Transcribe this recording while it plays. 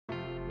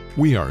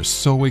We are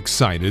so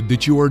excited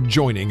that you are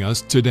joining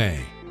us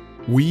today.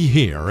 We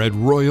here at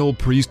Royal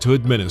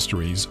Priesthood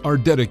Ministries are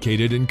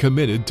dedicated and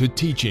committed to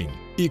teaching,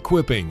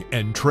 equipping,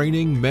 and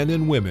training men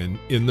and women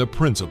in the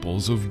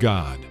principles of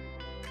God.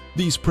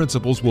 These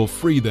principles will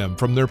free them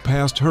from their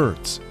past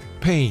hurts,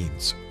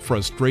 pains,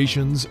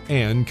 frustrations,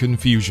 and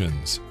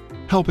confusions,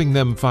 helping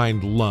them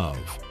find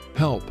love,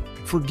 help,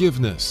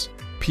 forgiveness,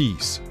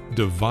 peace,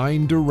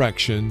 divine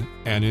direction,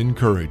 and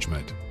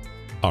encouragement.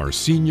 Our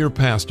senior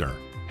pastor,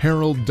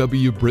 Harold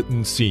W.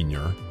 Britton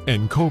Sr.,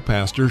 and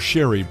co-pastor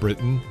Sherry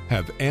Britton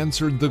have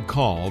answered the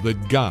call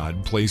that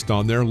God placed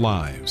on their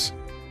lives.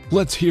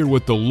 Let's hear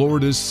what the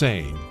Lord is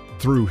saying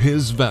through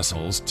His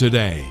vessels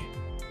today.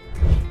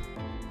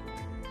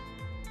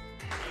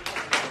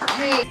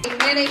 Hey,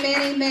 amen,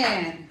 amen,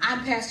 amen.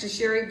 I'm Pastor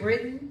Sherry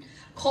Britton,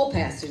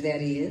 co-pastor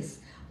that is.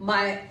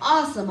 My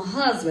awesome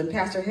husband,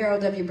 Pastor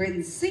Harold W.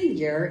 Britton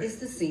Sr., is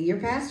the senior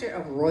pastor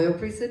of Royal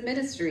Priesthood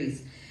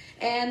Ministries.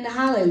 And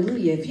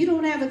hallelujah, if you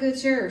don't have a good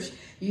church,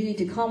 you need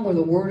to come where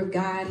the Word of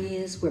God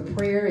is, where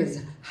prayer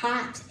is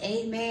hot,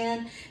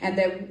 amen, and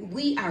that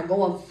we are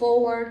going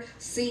forward,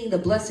 seeing the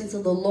blessings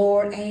of the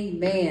Lord,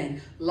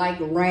 amen, like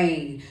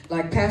rain.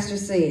 Like Pastor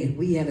said,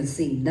 we haven't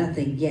seen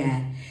nothing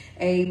yet.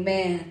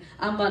 Amen.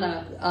 I'm going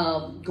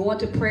to go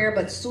into prayer,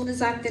 but as soon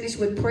as I finish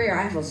with prayer,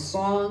 I have a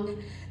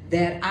song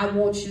that I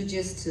want you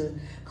just to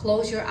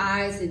close your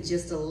eyes and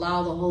just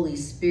allow the Holy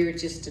Spirit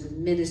just to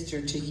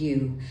minister to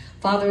you.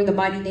 Father, in the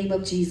mighty name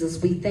of Jesus,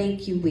 we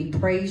thank you, we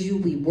praise you,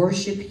 we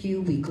worship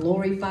you, we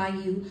glorify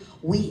you,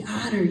 we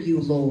honor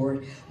you,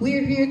 Lord.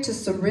 We're here to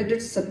surrender,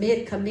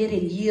 submit, commit,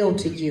 and yield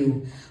to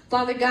you.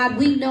 Father God,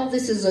 we know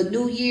this is a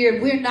new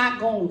year. We're not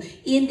going to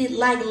end it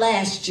like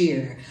last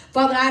year.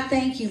 Father, I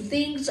thank you.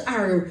 Things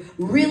are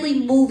really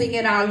moving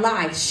in our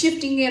life,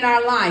 shifting in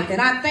our life. And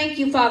I thank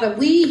you, Father,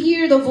 we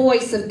hear the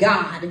voice of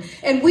God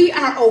and we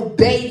are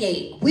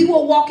obeying. We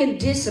will walk in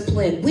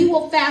discipline. We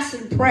will fast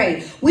and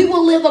pray. We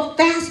will live a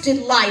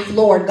fasted life,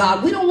 Lord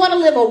God. We don't want to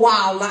live a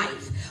wild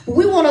life.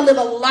 We want to live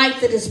a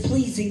life that is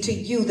pleasing to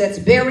you, that's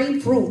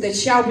bearing fruit, that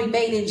shall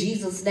remain in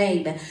Jesus'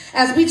 name.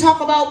 As we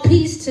talk about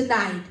peace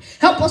tonight,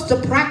 help us to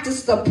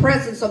practice the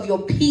presence of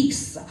your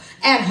peace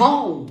at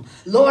home.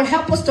 Lord,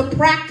 help us to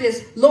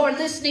practice, Lord,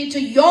 listening to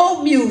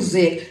your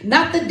music,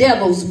 not the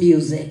devil's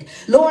music.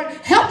 Lord,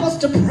 help us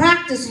to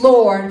practice,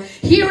 Lord,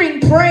 hearing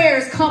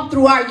prayers come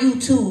through our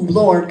YouTube,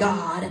 Lord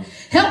God.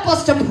 Help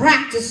us to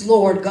practice,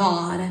 Lord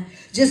God,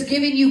 just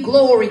giving you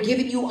glory,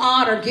 giving you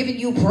honor, giving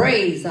you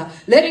praise,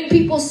 letting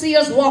people see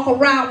us walk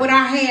around with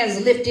our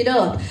hands lifted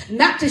up,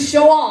 not to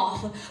show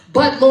off,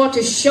 but Lord,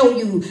 to show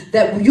you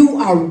that you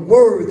are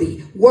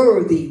worthy,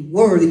 worthy,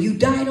 worthy. You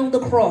died on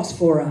the cross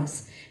for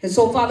us. And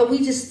so, Father,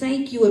 we just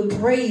thank you and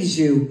praise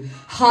you,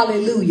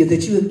 hallelujah,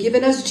 that you have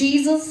given us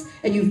Jesus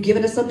and you've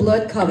given us a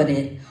blood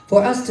covenant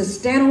for us to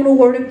stand on the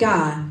word of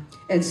God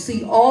and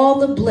see all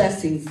the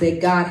blessings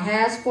that God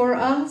has for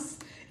us.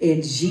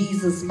 In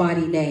Jesus'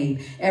 mighty name.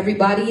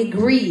 Everybody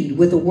agreed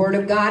with the word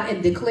of God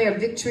and declare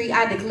victory.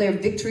 I declare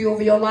victory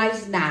over your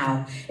lives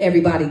now.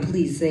 Everybody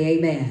please say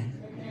amen.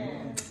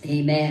 Amen.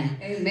 Amen.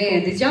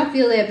 Amen. Did y'all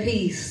feel that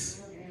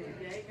peace?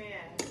 Amen.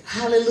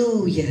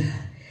 Hallelujah.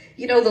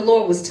 You know, the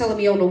Lord was telling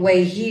me on the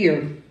way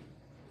here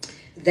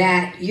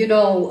that,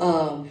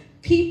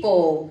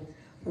 people,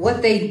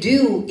 what they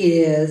do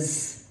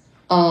is,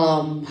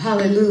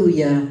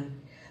 hallelujah,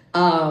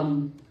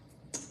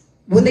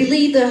 when they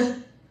leave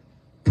the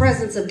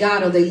presence of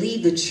God or they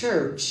leave the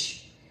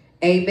church,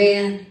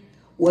 amen,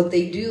 what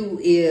they do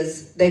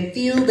is they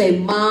fill their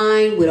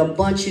mind with a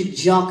bunch of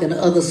junk and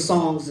other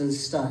songs and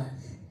stuff.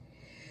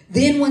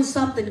 Then when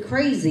something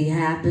crazy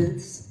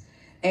happens,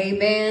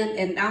 amen,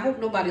 and I hope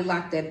nobody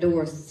locked that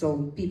door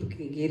so people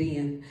can get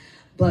in,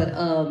 but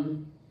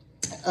and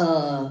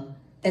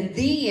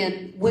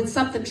then when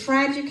something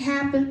tragic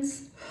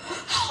happens,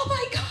 oh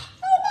my God,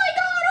 oh my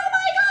God, oh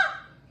my God,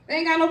 they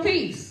ain't got no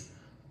peace.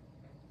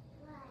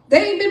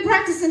 They ain't been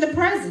practicing the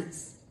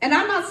presence. And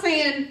I'm not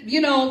saying,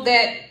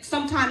 that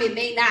sometimes it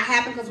may not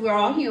happen because we're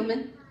all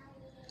human.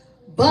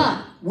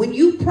 But when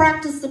you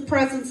practice the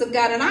presence of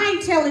God, and I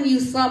ain't telling you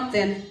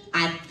something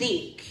I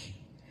think.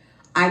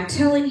 I'm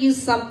telling you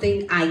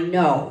something I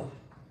know.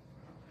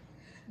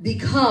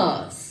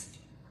 Because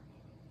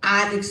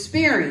I've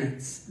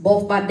experienced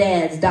both my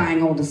dads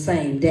dying on the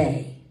same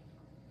day.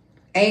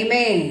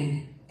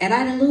 Amen. And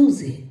I didn't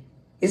lose it.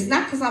 It's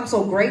not because I'm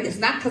so great. It's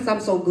not because I'm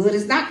so good.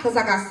 It's not because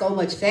I got so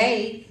much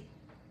faith.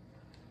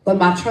 But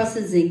my trust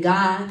is in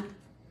God,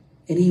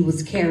 and He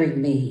was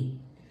carrying me.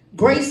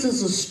 Grace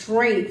is a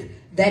strength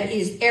that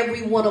is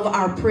every one of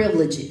our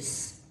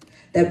privileges.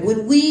 That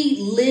when we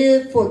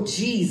live for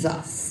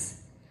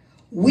Jesus,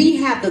 we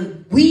have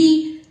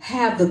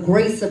the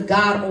grace of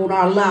God on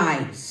our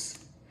lives.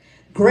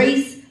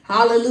 Grace,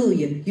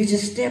 hallelujah. You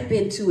just step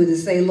into it and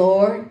say,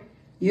 Lord,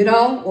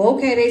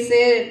 okay, they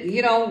said,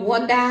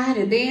 one died,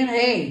 and then,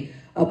 hey,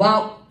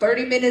 about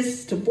 30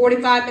 minutes to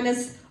 45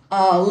 minutes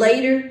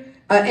later,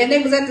 and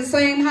they was at the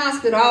same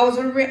hospital. I was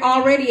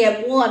already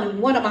at one, and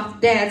one of my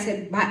dads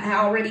had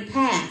already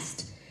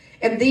passed.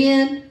 And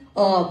then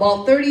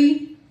about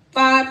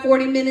 35,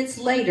 40 minutes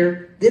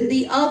later, then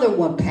the other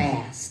one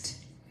passed.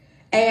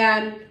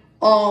 And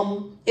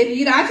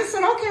you know, I just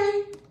said,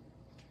 okay,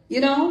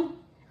 you know,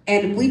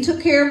 and we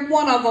took care of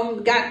one of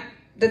them, got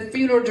the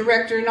funeral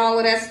director and all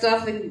of that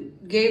stuff and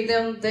gave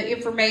them the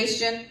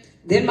information.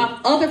 Then my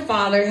other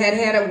father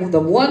the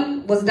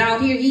one was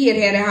down here, he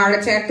had a heart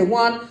attack. The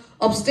one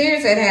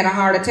upstairs had a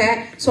heart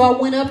attack. So I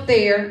went up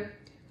there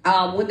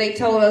when they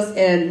told us,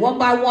 and one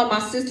by one, my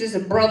sisters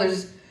and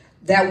brothers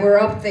that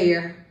were up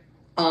there,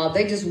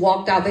 they just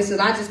walked out. They said,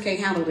 I just can't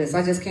handle this.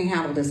 I just can't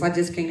handle this. I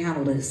just can't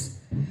handle this.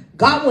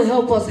 God will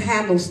help us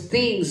handle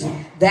things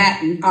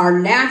that are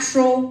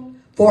natural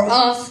for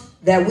us,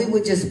 that we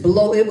would just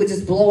it would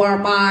just blow our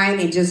mind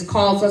and just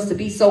cause us to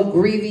be so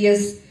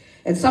grievous.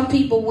 And some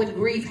people, when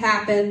grief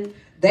happens,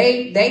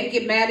 they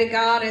get mad at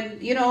God,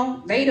 and, you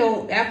know, they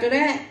don't, after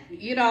that,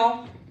 you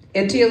know,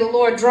 until the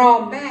Lord draw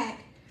them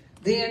back,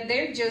 then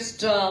they're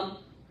just,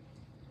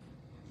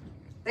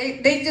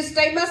 they just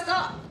stay messed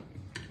up.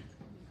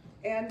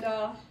 And,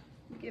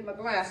 get my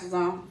glasses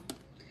on.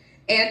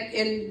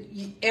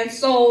 And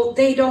so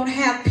they don't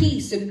have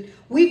peace. And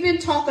we've been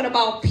talking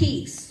about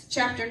peace.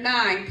 Chapter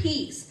 9,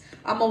 peace.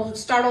 I'm going to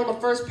start on the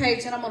first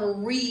page, and I'm going to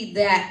read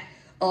that.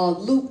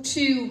 Luke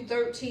 2,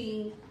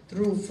 13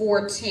 through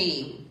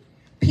 14.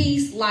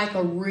 Peace like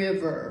a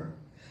river.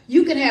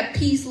 You can have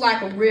peace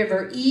like a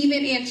river,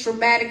 even in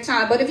traumatic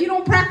time. But if you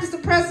don't practice the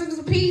presence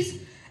of peace,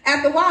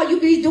 after a while,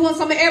 you'll be doing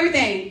some of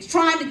everything,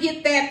 trying to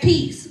get that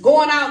peace.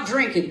 Going out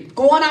drinking,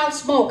 going out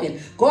smoking,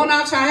 going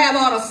out trying to have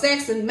all the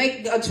sex and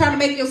trying to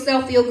make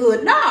yourself feel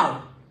good.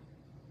 No.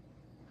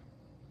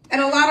 And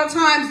a lot of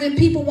times then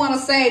people want to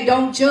say,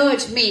 don't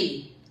judge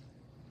me.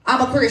 I'm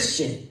a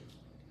Christian.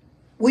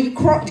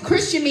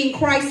 Christian mean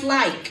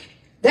Christ-like.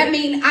 That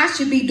means I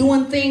should be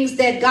doing things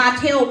that God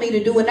tells me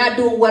to do and not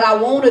doing what I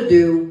want to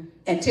do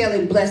and tell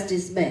him bless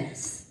this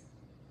mess.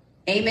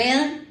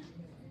 Amen?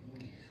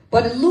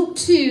 But in Luke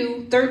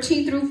 2,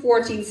 13 through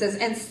 14 says,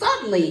 and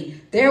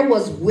suddenly there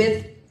was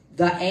with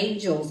the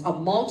angels a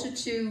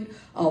multitude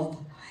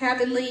of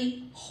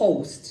heavenly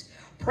hosts,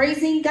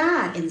 praising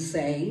God and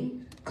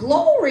saying,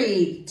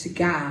 glory to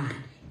God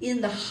in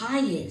the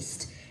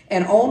highest,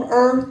 and on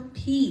earth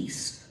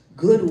peace,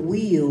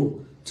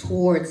 goodwill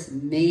towards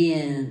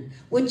men.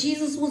 When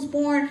Jesus was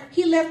born,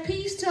 he left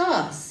peace to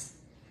us.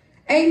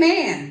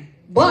 Amen.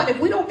 But if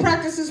we don't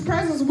practice his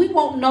presence, we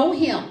won't know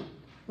him.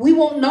 We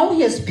won't know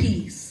his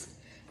peace.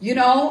 You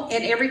know,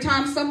 and every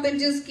time something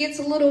just gets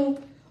a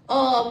little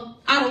out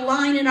of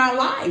line in our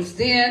lives,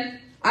 then,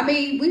 I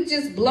mean, we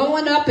just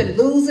blowing up and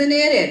losing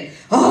it.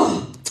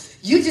 And,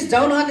 you just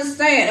don't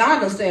understand. I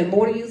understand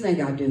more than you think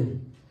I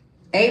do.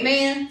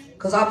 Amen.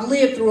 Because I've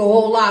lived through a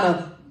whole lot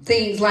of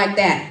things like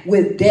that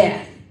with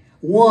death,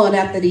 one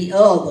after the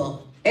other.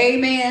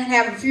 Amen.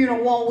 Have a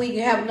funeral one week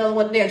and have another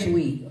one next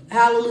week.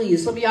 Hallelujah.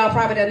 Some of y'all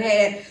probably done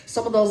had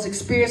some of those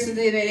experiences. And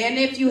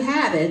if you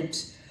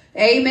haven't,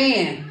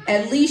 amen,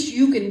 at least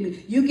you're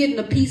getting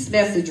a peace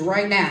message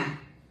right now.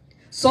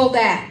 So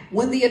that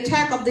when the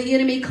attack of the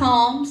enemy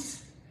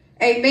comes,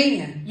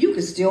 amen, you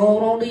can still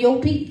hold on to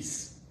your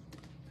peace.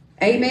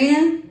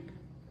 Amen.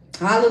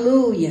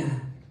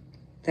 Hallelujah.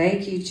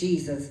 Thank you,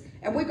 Jesus.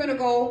 And I'm going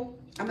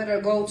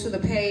to go to the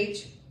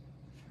page,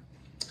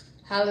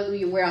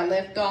 hallelujah, where I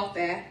left off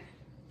at.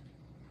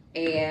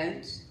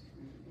 And,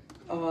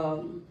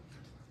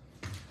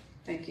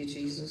 thank you,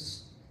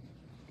 Jesus.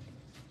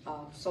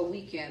 So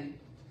we can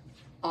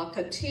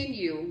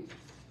continue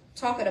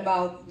talking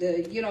about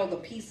the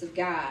peace of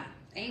God.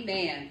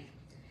 Amen.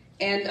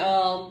 And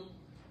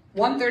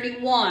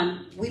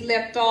 131, we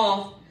left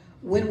off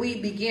when we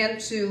began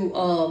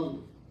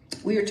to,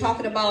 we were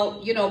talking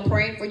about,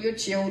 praying for your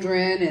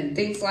children and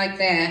things like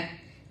that.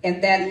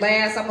 And that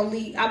last, I'm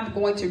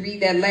going to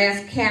read that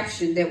last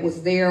caption that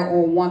was there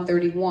on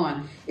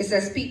 131. It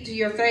says, speak to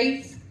your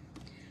faith.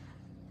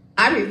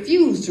 I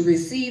refuse to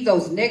receive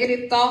those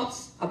negative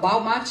thoughts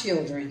about my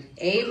children.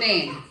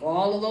 Amen. For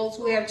all of those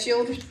who have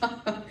children,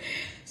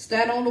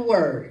 stand on the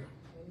word.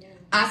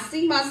 I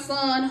see my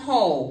son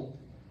whole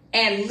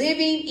and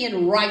living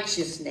in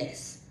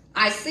righteousness.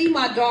 I see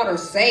my daughter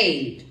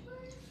saved,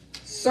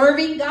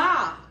 serving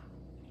God,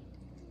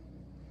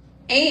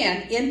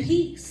 and in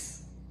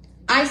peace.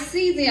 I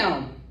see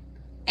them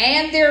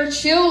and their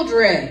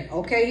children.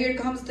 Okay, here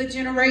comes the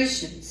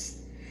generations.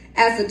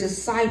 As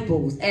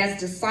disciples,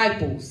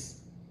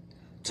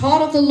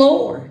 taught of the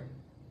Lord,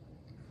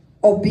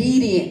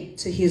 obedient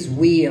to his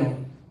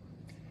will.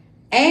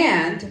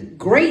 And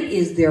great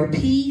is their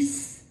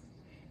peace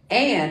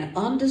and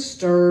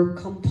undisturbed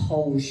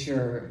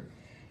composure.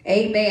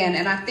 Amen.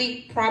 And I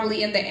think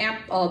probably in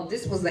the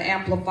this was the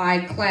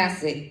Amplified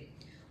Classic,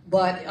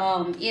 but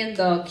in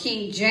the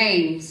King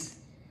James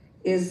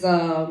is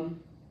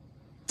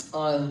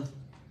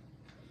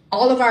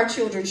all of our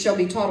children shall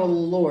be taught of the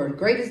Lord.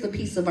 Great is the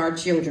peace of our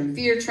children.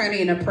 Fear,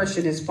 training, and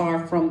oppression is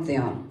far from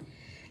them.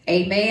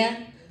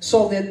 Amen.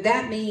 So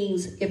that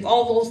means if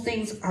all those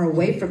things are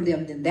away from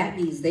them, then that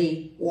means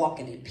they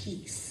walking in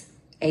peace.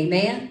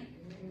 Amen.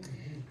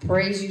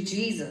 Praise you,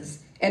 Jesus.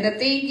 And the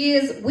thing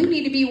is, we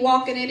need to be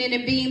walking in it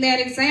and being that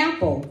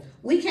example.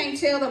 We can't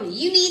tell them,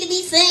 you need to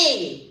be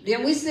saved.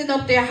 Then we sitting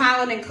up there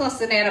hollering and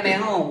cussing at them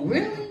at home.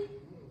 Really?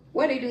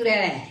 Where they do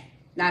that at?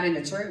 Not in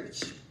the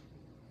church.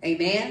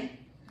 Amen?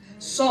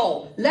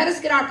 So, let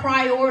us get our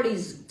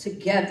priorities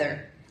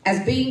together.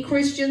 As being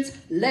Christians,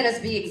 let us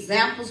be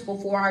examples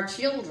before our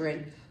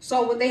children.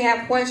 So when they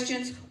have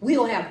questions,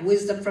 we'll have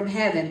wisdom from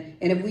heaven.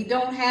 And if we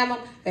don't have them,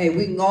 hey,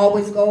 we can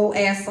always go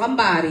ask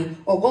somebody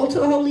or go to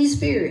the Holy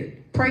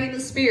Spirit. Pray in the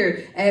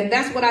Spirit. And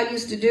that's what I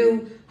used to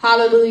do.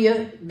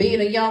 Hallelujah.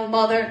 Being a young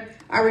mother.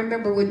 I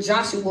remember when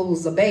Joshua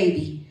was a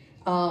baby.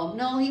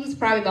 No, he was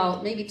probably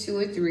about maybe 2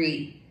 or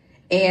 3.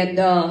 And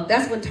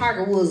that's when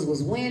Tiger Woods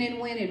was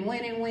winning.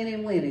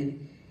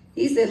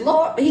 He said,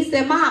 Lord, he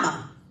said,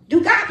 Mama,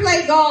 do God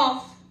play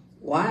golf?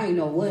 Well, I ain't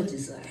know what to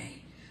say.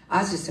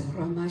 I just said,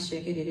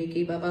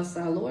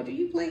 Lord, do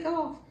you play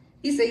golf?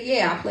 He said,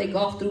 yeah, I play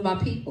golf through my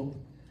people.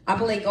 I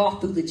play golf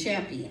through the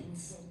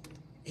champions.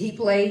 He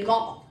played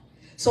golf.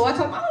 So I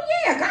told him, oh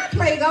yeah, God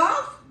play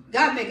golf.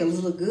 God make us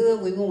look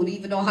good. We won't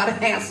even know how to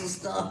answer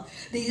stuff.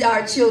 These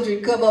our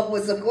children come up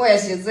with some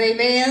questions.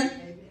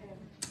 Amen.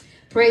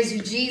 Praise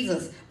you,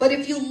 Jesus. But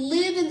if you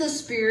live in the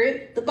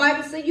Spirit, the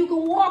Bible says you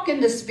can walk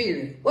in the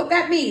Spirit. What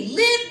that mean?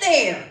 Live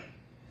there.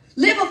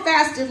 Live a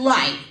fasted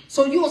life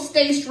so you'll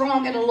stay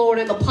strong in the Lord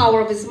and the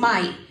power of his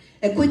might.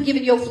 And quit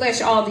giving your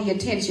flesh all the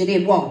attention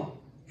it won't.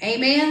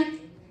 Amen?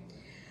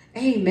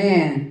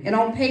 Amen. And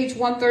on page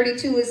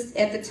 132 is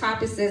at the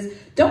top it says,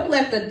 don't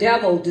let the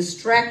devil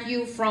distract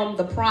you from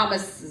the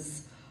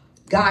promises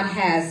God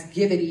has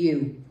given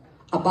you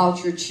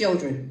about your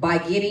children by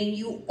getting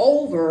you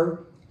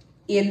over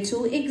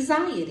into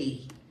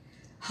anxiety.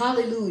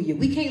 Hallelujah.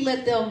 We can't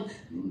let them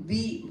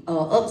be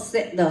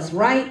upsetting us,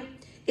 right?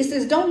 It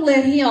says, don't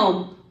let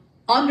him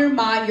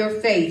undermine your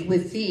faith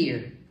with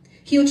fear.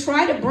 He'll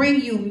try to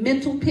bring you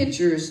mental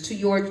pictures to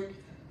your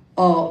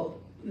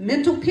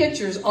mental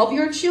pictures of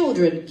your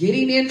children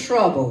getting in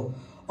trouble,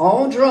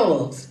 on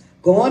drugs,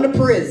 going to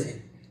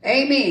prison.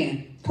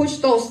 Amen. Push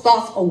those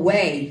thoughts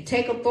away.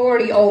 Take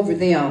authority over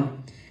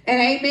them. And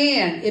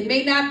amen. It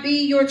may not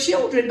be your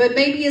children, but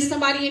maybe it's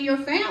somebody in your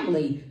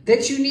family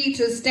that you need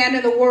to stand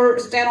on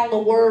the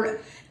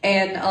word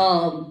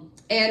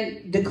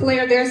and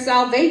declare their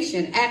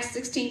salvation. Acts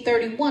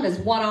 16:31 is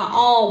one I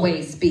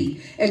always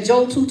speak. And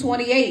Joel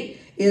 2:28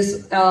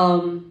 is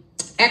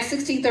Acts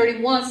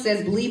 16:31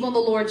 says, believe on the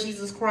Lord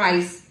Jesus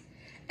Christ,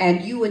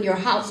 and you and your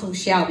household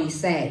shall be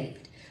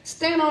saved.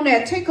 Stand on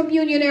that. Take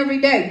communion every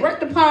day. Break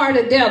the power of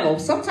the devil.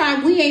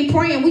 Sometimes we ain't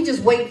praying. We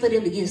just waiting for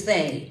them to get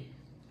saved.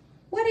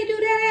 Where they do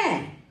that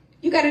at?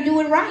 You got to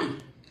do it right.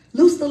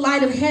 Loose the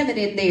light of heaven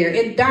in there,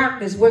 in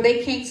darkness where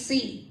they can't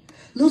see.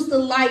 Loose the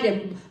light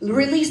and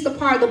release the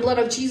power of the blood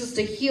of Jesus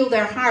to heal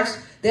their hearts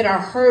that are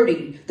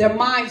hurting, their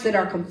minds that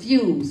are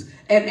confused,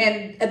 and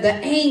the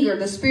anger,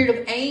 the spirit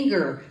of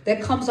anger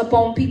that comes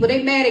upon people.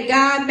 They mad at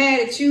God, mad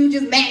at you,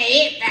 just mad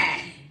at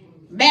everything.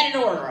 Mad at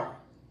the world.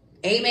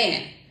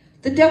 Amen.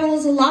 The devil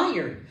is a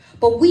liar.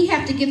 But we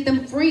have to get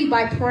them free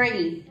by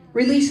praying,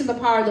 releasing the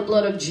power of the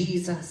blood of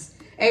Jesus.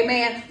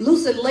 Amen.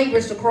 Loosen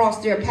laborers to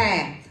cross their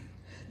path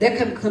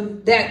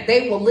that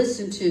they will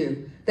listen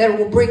to, that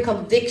will bring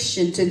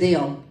conviction to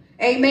them.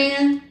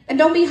 Amen. And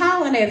don't be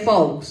hollering at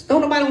folks.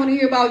 Don't nobody want to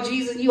hear about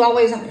Jesus. You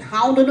always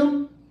hounding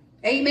them.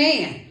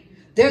 Amen.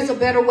 There's a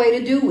better way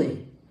to do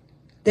it.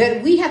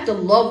 That we have to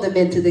love them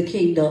into the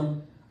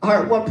kingdom. I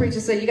heard one preacher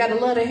say you got to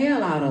love the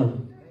hell out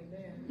of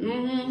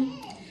them.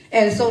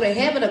 And so the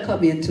heaven will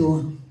come into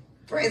them.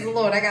 Praise the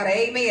Lord. I got an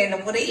amen.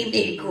 And what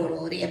amen going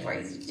on there.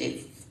 Praise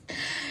Jesus.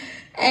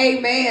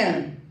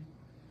 Amen.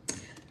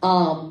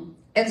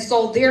 And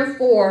so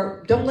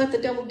therefore, don't let the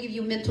devil give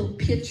you mental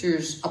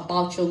pictures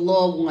about your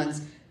loved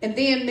ones and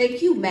then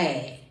make you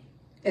mad.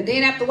 And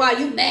then after a while,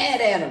 you mad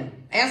at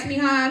them. Ask me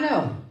how I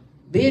know.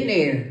 Been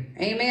there.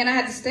 Amen. I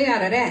had to stay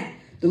out of that.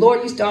 The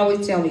Lord used to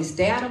always tell me,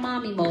 stay out of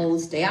mommy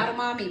mode, stay out of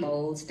mommy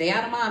mode, stay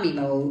out of mommy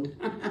mode.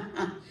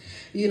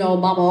 You know,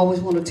 mama always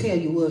want to tell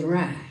you what's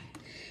right.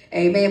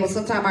 Amen. But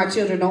sometimes our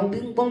children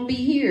won't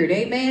be heard.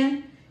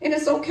 Amen. And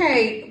it's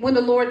okay when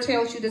the Lord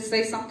tells you to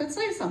say something,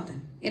 say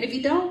something. And if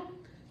you don't,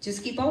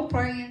 just keep on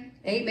praying.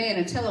 Amen.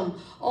 And tell them,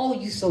 oh,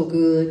 you so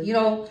good. You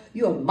know,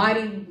 you're a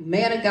mighty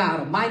man of God,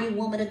 a mighty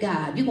woman of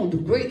God. You're going to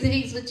do great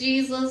things with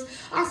Jesus.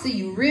 I see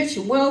you rich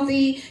and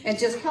wealthy and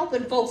just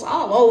helping folks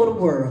all over the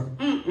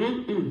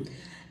world.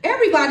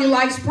 Everybody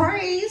likes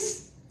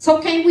praise.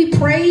 So can we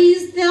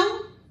praise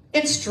them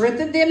and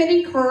strengthen them and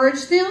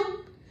encourage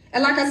them?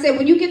 And like I said,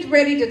 when you get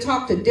ready to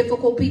talk to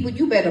difficult people,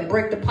 you better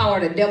break the power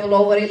of the devil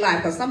over their life.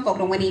 Because some folks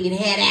don't even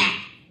have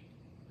that.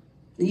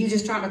 And you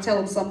just trying to tell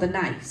them something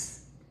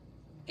nice.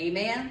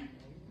 Amen.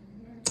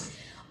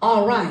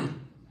 All right.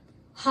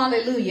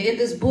 Hallelujah. In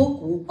this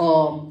book,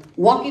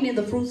 Walking in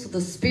the Fruits of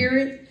the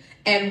Spirit,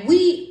 and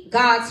we,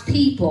 God's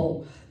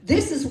people,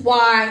 this is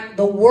why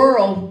the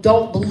world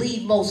don't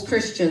believe most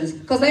Christians,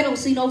 because they don't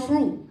see no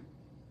fruit.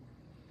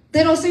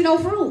 They don't see no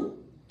fruit.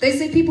 They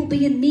see people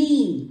being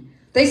mean.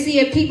 They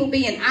see people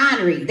being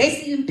ornery. They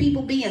see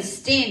people being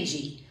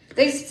stingy.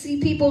 They see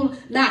people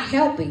not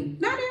helping.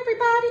 Not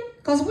everybody,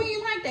 because we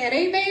ain't like that.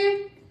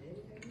 Amen.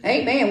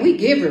 Amen. We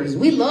givers.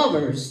 We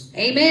lovers.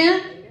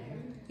 Amen.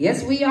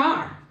 Yes, we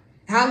are.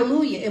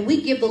 Hallelujah. And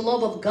we give the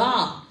love of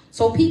God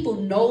so people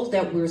know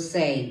that we're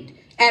saved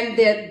and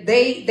that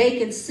they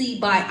can see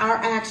by our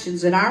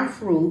actions and our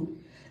fruit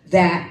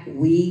that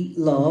we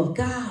love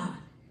God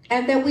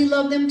and that we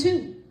love them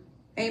too.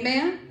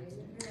 Amen.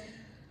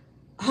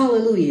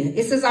 Hallelujah.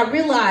 It says, I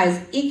realize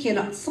it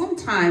can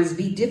sometimes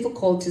be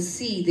difficult to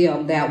see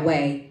them that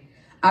way.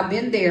 I've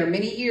been there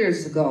many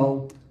years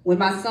ago when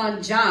my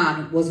son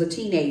John was a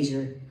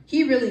teenager.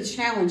 He really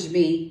challenged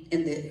me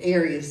in the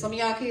area. Some of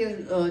y'all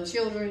kids,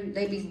 children,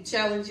 they be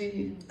challenging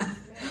you.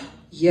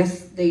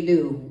 Yes, they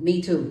do.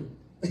 Me too.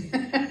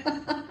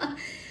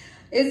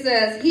 It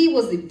says he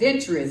was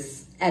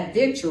adventurous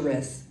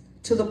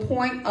to the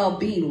point of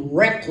being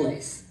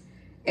reckless.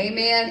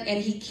 Amen.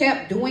 And he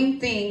kept doing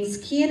things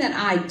Ken and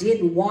I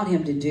didn't want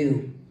him to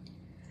do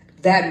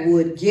that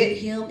would get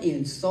him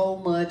in so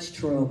much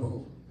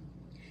trouble.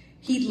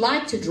 He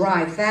liked to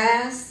drive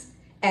fast,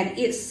 and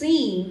it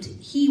seemed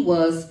he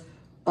was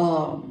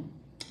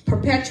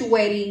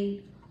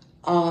perpetuating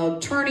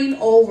turning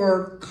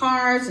over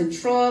cars and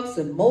trucks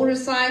and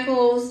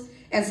motorcycles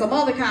and some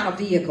other kind of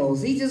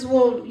vehicles. He just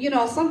will,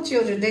 some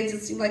children, they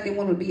just seem like they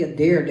want to be a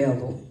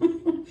daredevil.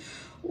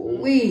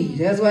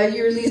 That's why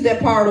you release that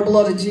power of the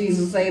blood of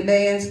Jesus.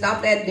 Amen.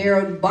 Stop that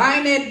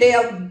bind that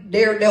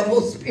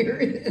daredevil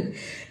spirit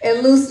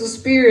and loose the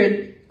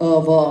spirit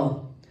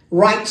of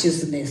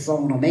righteousness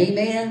on them.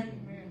 Amen.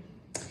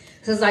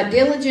 It says, I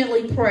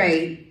diligently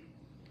prayed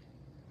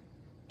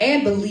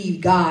and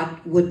believed God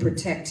would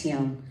protect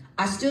him.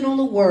 I stood on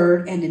the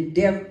word and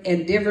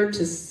endeavored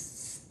to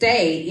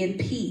stay in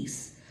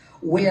peace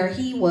where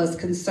he was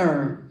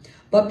concerned.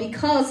 But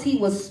because he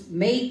was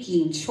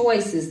making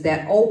choices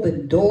that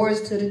opened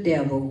doors to the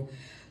devil,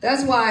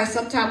 that's why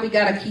sometimes we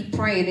got to keep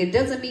praying. It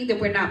doesn't mean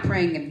that we're not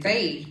praying in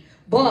faith,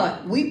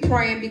 but we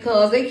praying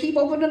because they keep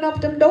opening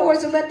up them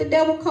doors and let the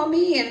devil come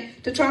in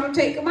to try to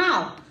take them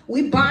out.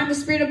 We bind the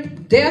spirit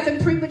of death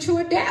and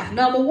premature death.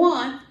 Number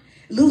one,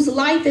 lose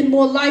life and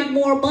more life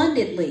more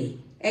abundantly.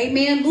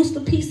 Amen. Loose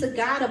the peace of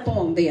God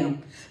upon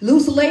them.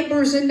 Loose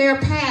laborers in their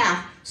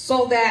path,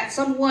 so that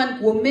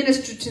someone will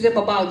minister to them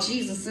about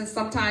Jesus, and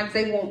sometimes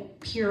they won't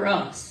hear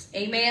us.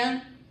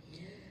 Amen.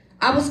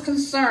 I was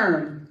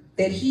concerned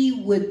that he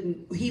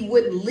wouldn't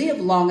live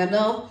long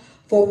enough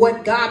for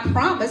what God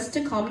promised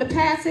to come to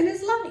pass in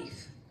his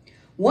life.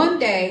 One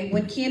day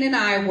when Ken and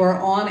I were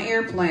on an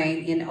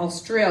airplane in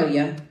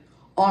Australia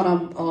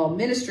on a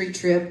ministry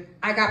trip,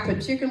 I got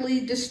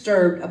particularly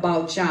disturbed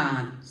about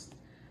John.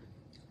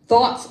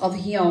 Thoughts of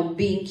him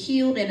being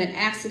killed in an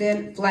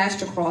accident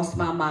flashed across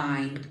my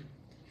mind.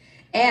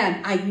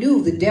 And I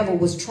knew the devil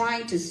was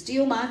trying to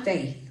steal my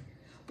faith.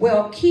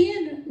 Well,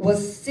 Ken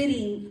was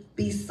sitting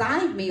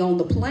beside me on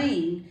the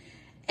plane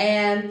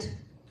and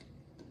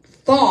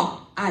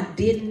thoughts I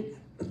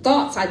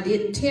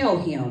didn't tell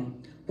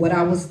him what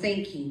I was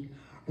thinking.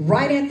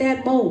 Right at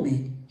that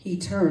moment, he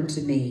turned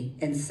to me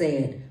and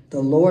said, the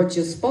Lord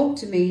just spoke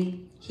to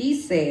me. He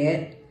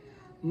said,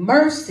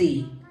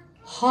 mercy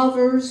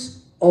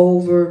hovers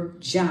over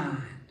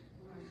John.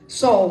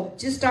 So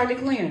just start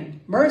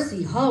declaring,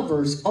 mercy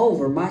hovers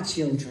over my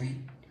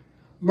children.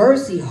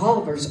 Mercy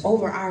hovers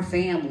over our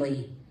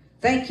family.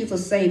 Thank you for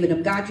saving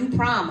them. God, you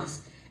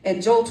promised.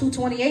 And Joel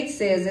 2:28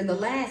 says, in the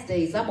last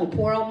days, I'm going to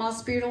pour out my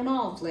spirit on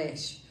all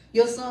flesh.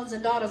 Your sons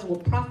and daughters will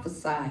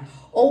prophesy.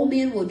 Old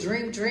men will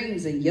dream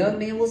dreams and young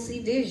men will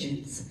see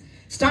visions.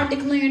 Start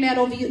declaring that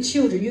over your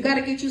children. You got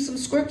to get you some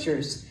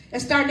scriptures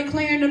and start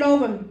declaring it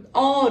over them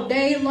all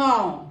day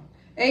long.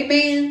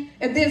 Amen.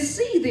 And then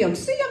see them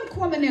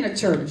coming in a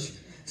church.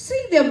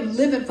 See them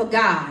living for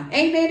God.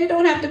 Amen. It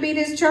don't have to be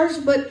this church,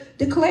 but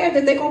declare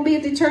that they're going to be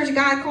at the church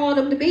God called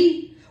them to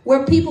be,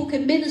 where people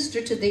can minister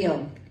to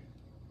them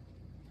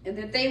and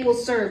that they will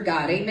serve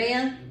God.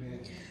 Amen. Amen.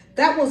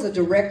 That was a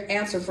direct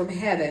answer from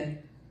heaven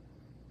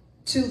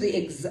to the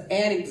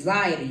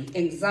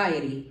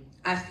anxiety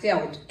I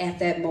felt at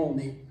that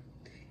moment.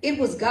 It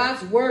was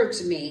God's word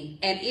to me,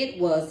 and it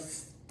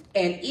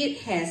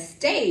has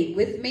stayed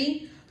with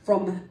me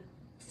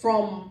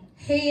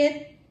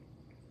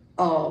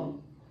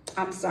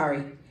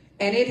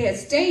and it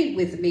has stayed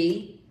with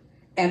me,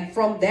 and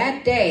from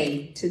that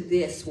day to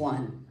this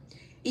one.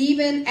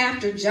 Even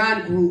after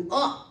John grew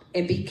up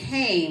and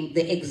became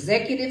the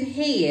executive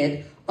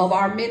head of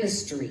our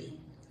ministry,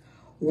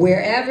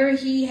 wherever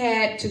he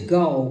had to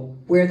go,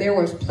 where there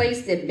was a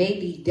place that may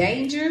be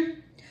danger,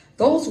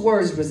 those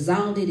words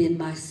resounded in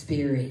my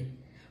spirit.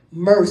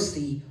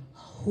 Mercy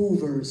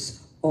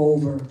hovers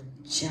over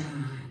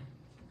John.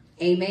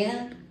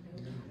 Amen.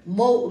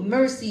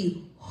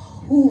 Mercy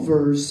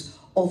hovers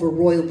over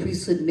Royal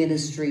Priesthood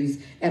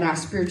Ministries and our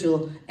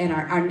spiritual and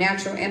our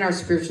natural and our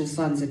spiritual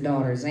sons and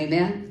daughters.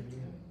 Amen.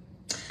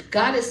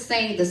 God is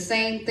saying the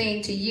same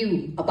thing to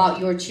you about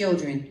your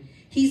children.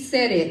 He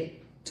said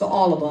it to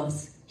all of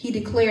us. He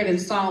declared in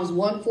Psalms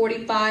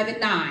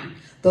 145:9,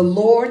 the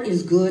Lord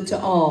is good to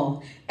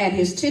all, and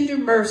his tender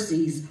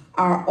mercies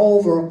are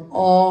over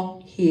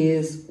all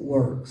his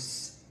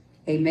works.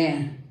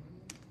 Amen.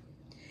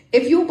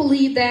 If you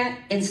believe that,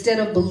 instead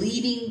of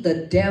believing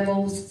the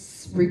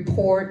devil's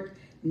report,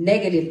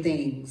 negative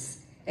things,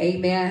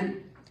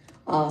 amen,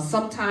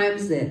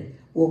 sometimes that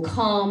will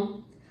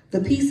come,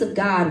 the peace of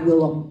God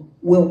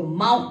will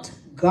mount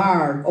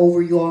guard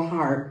over your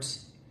heart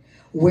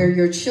where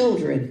your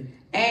children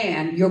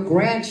and your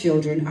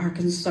grandchildren are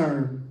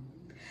concerned.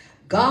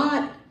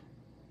 God,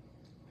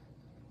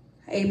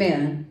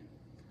 amen,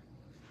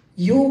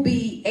 you'll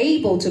be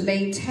able to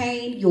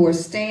maintain your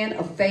stand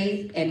of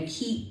faith and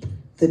keep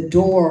the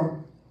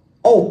door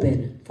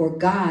open for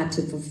God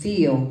to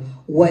fulfill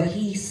what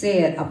he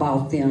said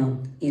about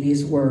them in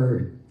his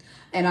word.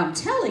 And I'm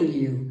telling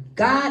you,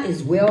 God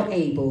is well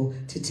able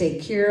to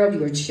take care of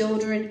your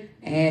children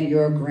and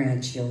your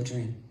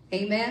grandchildren.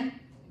 Amen.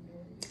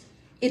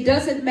 It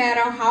doesn't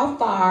matter how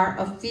far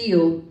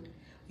afield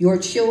your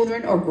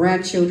children or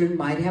grandchildren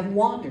might have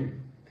wandered.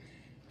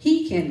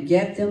 He can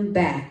get them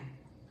back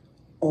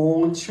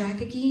on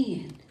track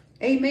again.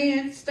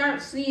 Amen.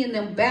 Start seeing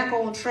them back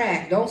on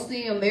track. Don't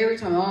see them every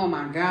time. Oh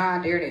my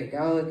God, there they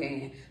go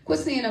again. Quit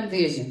seeing them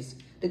visions.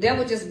 The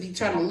devil just be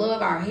trying to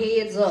lug our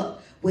heads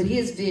up with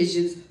his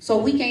visions so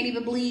we can't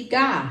even believe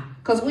God.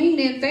 Because we ain't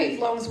in faith as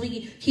long as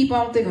we keep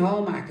on thinking,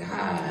 oh my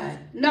God.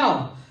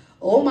 No.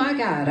 Oh my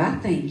God, I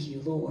thank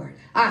you, Lord.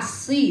 I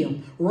see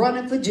them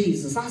running for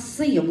Jesus. I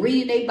see them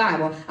reading their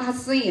Bible. I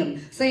see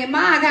them saying,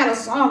 I got a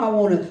song I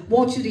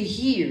want you to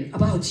hear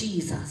about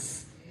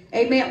Jesus.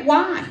 Amen.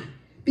 Why?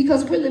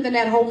 Because we're living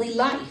that holy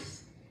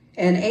life.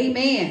 And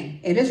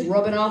amen. And it's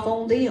rubbing off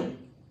on them.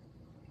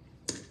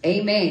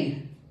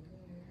 Amen.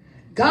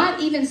 God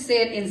even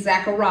said in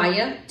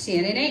Zechariah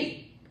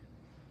 10:8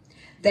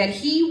 that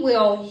he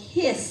will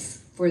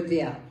hiss for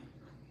them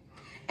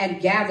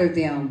and gather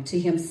them to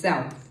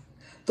himself.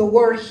 The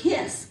word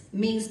hiss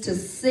means to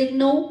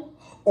signal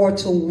or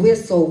to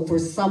whistle for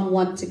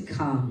someone to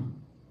come.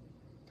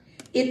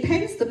 It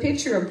paints the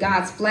picture of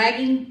God's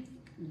flagging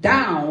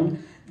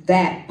down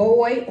that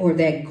boy or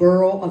that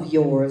girl of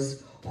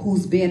yours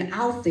who's been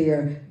out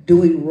there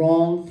doing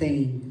wrong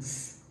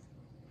things.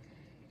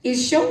 It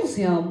shows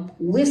him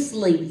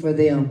whistling for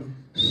them.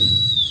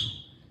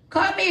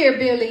 Come here,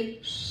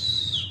 Billy.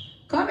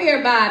 Come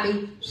here,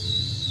 Bobby.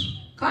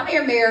 Come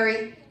here,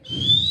 Mary.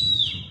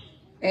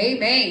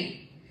 Amen.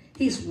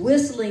 He's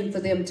whistling for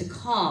them to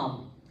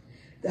come.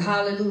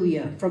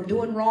 Hallelujah. From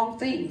doing wrong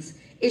things.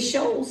 It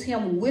shows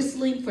him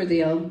whistling for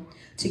them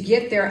to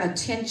get their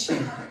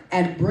attention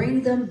and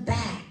bring them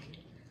back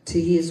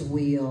to his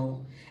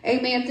will.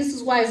 Amen. This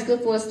is why it's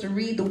good for us to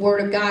read the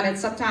word of God. And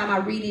sometimes I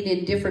read it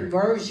in different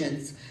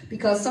versions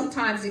because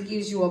sometimes it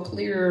gives you a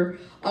clearer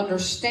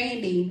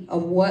understanding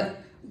of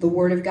what the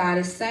word of God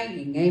is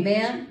saying.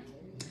 Amen.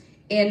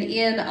 And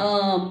in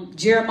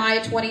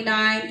Jeremiah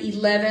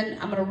 29:11,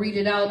 I'm going to read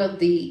it out of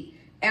the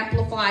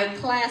Amplified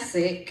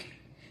Classic.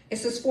 It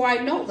says, for I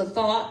know the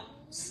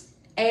thoughts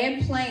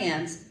and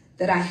plans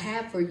that I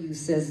have for you,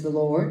 says the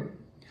Lord.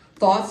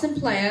 Thoughts and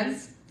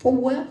plans for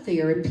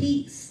welfare and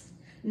peace,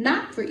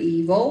 not for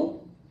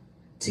evil,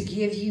 to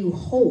give you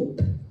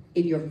hope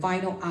in your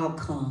final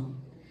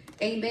outcome.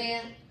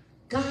 Amen.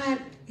 God,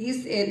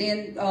 he's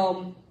in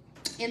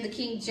the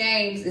King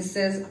James, it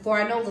says, for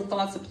I know the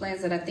thoughts and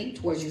plans that I think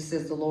towards you,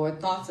 says the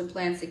Lord. Thoughts and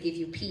plans to give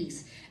you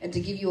peace and to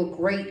give you a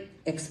great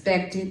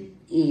expected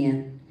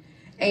end.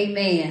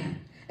 Amen.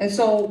 And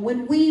so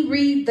when we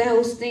read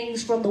those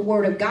things from the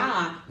word of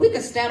God, we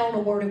can stand on the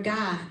word of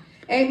God.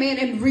 Amen.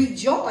 And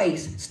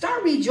rejoice.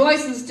 Start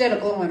rejoicing instead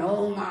of going,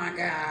 oh my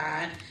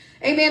God.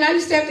 Amen. I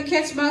used to have to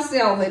catch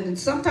myself. And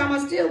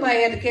sometimes I still might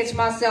have to catch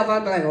myself.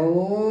 I'd be like,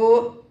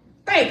 oh,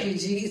 thank you,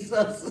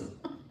 Jesus.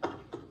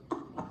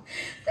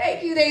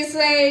 Thank you, they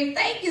saved.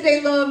 Thank you,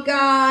 they love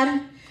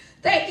God.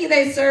 Thank you,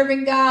 they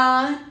serving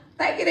God.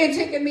 Thank you, they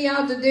taking me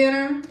out to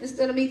dinner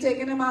instead of me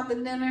taking them out to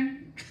dinner.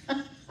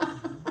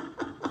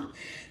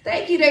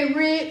 Thank you, they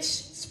rich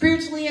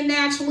spiritually and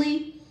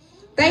naturally.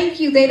 Thank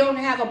you, they don't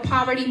have a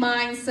poverty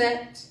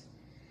mindset.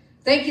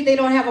 Thank you, they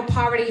don't have a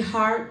poverty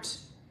heart.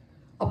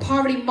 A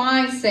poverty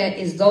mindset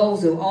is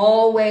those who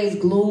always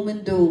gloom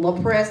and doom,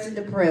 oppressed and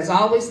depressed,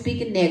 always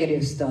speaking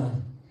negative stuff.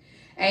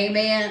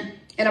 Amen.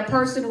 And a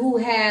person who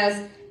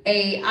has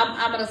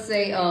I'm going to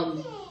say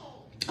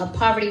a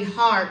poverty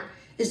heart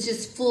is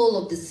just full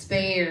of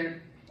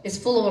despair. It's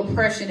full of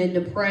oppression and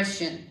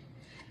depression.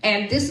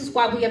 And this is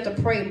why we have to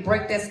pray and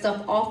break that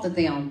stuff off of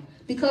them.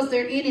 Because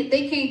they're in it.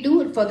 They can't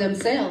do it for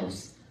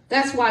themselves.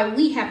 That's why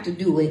we have to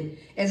do it.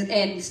 And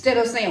instead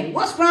of saying,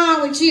 what's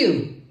wrong with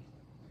you?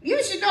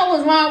 You should know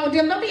what's wrong with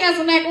them. Don't be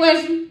asking that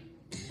question.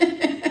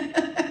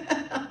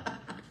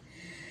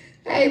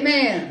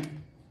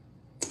 Amen.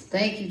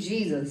 Thank you,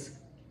 Jesus.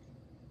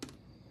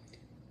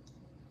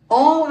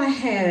 All I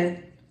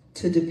had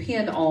to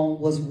depend on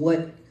was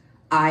what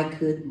I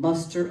could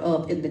muster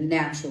up in the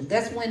natural.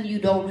 That's when you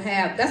don't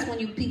have, that's when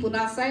you people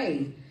not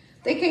saved.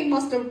 They can't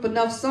muster up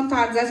enough.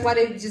 Sometimes that's why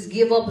they just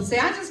give up and say,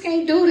 I just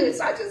can't do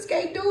this. I just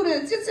can't do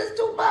this. It's just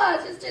too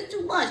much. It's just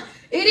too much.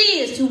 It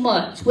is too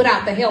much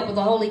without the help of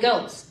the Holy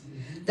Ghost.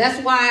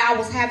 That's why I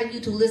was having you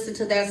to listen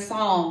to that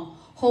song,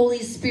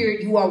 Holy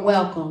Spirit, you are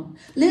welcome.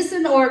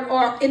 Listen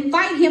or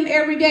invite him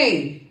every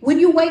day. When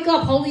you wake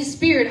up, Holy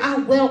Spirit, I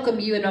welcome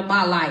you into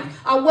my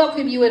life. I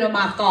welcome you into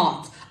my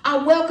thoughts. I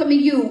welcome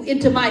you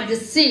into my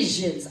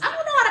decisions. I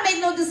don't know how to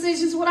make no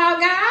decisions without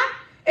God,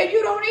 and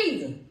you don't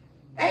either.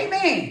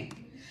 Amen.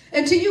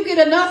 Until you get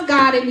enough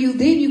God in you,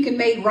 then you can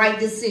make right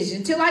decisions.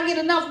 Until I get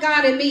enough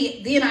God in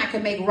me, then I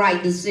can make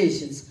right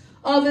decisions.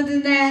 Other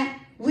than that,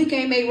 we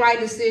can't make right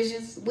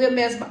decisions. We'll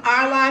mess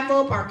our life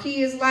up, our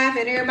kids' life,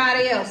 and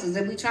everybody else's.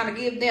 And we're trying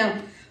to give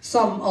them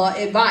some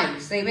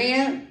advice.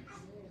 Amen?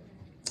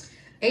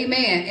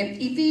 Amen.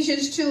 And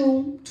Ephesians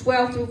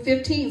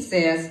 2:12-15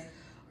 says,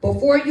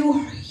 before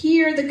you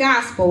hear the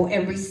gospel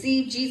and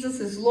receive Jesus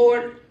as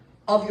Lord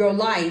of your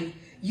life,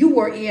 you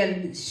were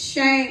in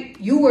shame.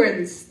 You were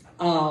in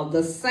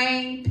the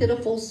same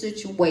pitiful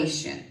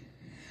situation.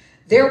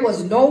 There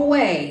was no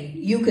way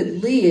you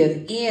could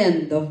live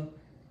in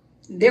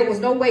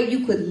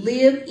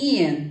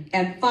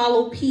and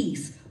follow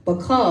peace,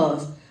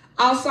 because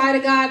outside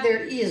of God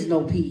there is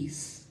no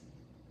peace.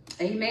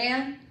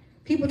 Amen.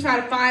 People try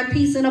to find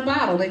peace in a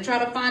bottle. They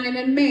try to find it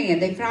in a man.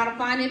 They try to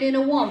find it in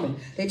a woman.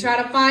 They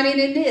try to find it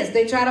in this.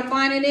 They try to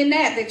find it in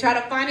that. They try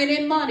to find it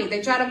in money.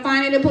 They try to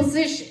find it in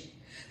position.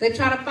 They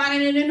try to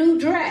find it in a new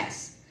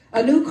dress,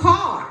 a new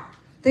car.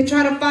 They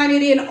try to find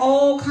it in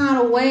all kind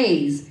of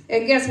ways.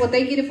 And guess what?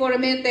 They get it for the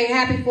minute. They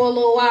happy for a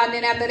little while. And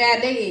then after that,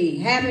 they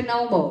ain't happy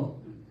no more.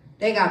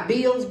 They got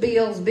bills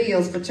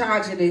for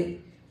charging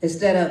it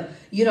instead of,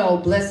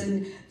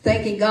 blessing,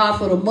 thanking God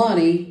for the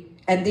money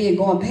and then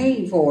going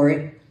paying for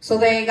it. So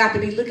they ain't got to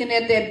be looking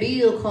at that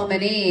bill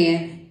coming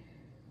in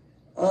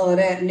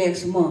that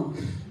next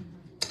month.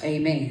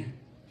 Amen.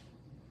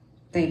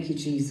 Thank you,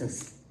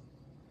 Jesus.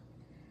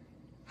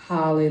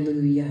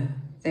 Hallelujah.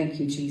 Thank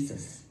you,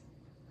 Jesus.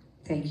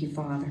 Thank you,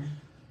 Father.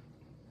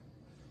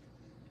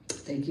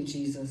 Thank you,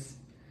 Jesus.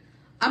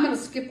 I'm going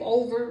to skip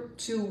over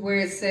to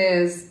where it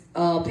says,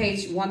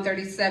 page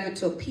 137,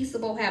 to a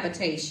peaceable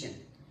habitation.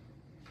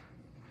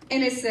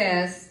 And it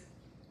says,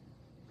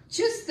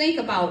 just think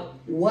about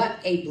what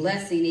a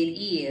blessing it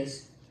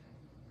is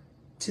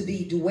to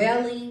be a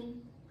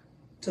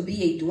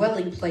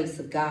dwelling place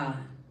of God.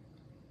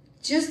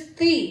 Just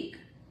think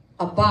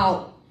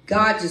about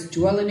God just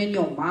dwelling in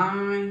your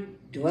mind,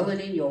 dwelling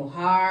in your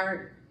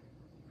heart.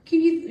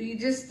 Can you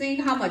just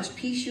think how much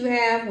peace you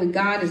have when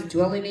God is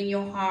dwelling in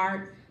your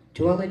heart,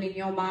 dwelling in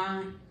your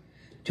mind,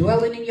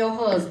 dwelling in your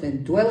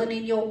husband, dwelling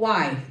in your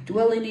wife,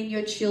 dwelling in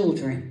your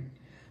children.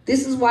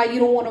 This is why you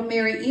don't want to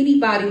marry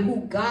anybody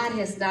who God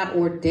has not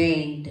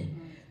ordained.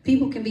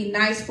 People can be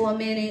nice for a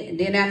minute, and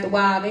then after a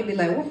while, they be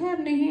like, what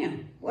happened to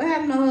him? What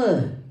happened to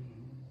her?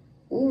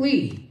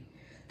 Ooh-wee.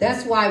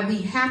 That's why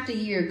we have to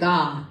hear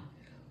God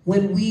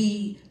when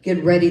we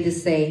get ready to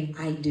say,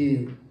 I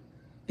do.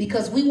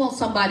 Because we want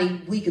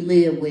somebody we can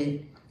live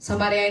with.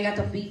 Somebody I ain't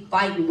got to be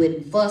fighting with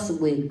and fussing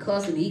with and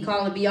cussing. He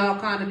calling me all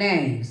kind of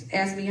names.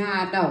 Ask me how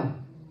I know.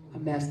 I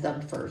messed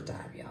up the first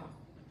time, y'all.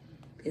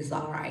 It's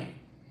all right.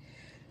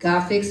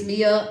 God fixed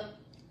me up,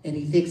 and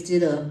he fixed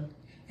it up.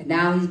 And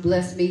now he's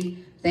blessed me,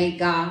 thank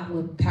God,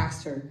 with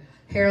Pastor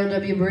Harold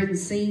W. Britton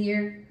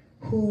Sr.,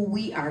 who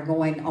we are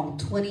going on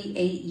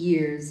 28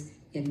 years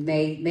in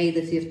May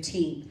the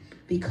 15th.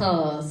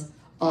 Because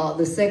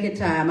the second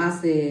time I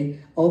said,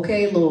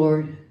 okay,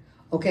 Lord,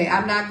 okay,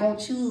 I'm not going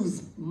to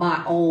choose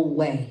my own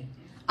way.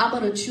 I'm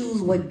going to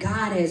choose what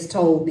God has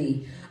told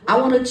me. I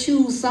want to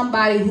choose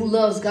somebody who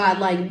loves God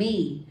like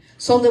me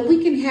so that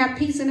we can have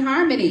peace and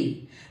harmony.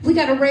 We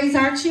got to raise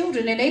our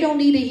children, and they don't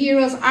need to hear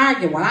us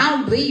argue. Well, I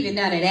don't believe in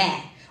none of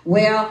that.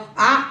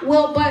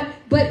 But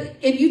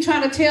if you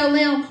try to tell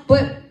them,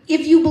 but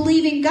if you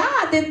believe in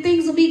God, then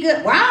things will be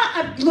good.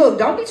 Well, look,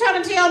 don't be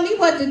trying to tell me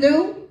what to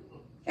do.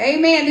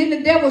 Amen. Then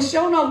the devil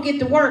sure enough get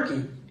to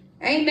working.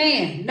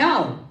 Amen.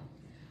 No.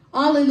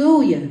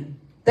 Hallelujah.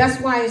 That's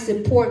why it's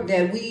important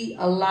that we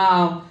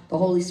allow the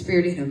Holy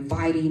Spirit and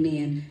invite him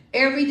in.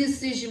 Every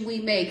decision we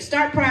make,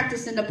 start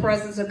practicing the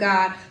presence of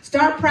God.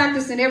 Start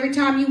practicing every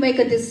time you make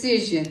a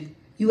decision,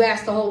 you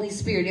ask the Holy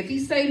Spirit. If he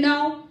say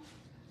no,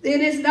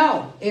 then it's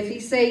no. If he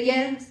say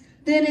yes,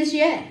 then it's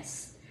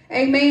yes.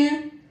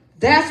 Amen.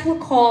 That's what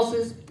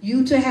causes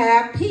you to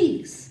have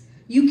peace.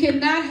 You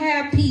cannot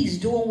have peace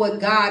doing what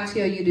God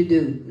tell you to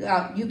do.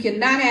 You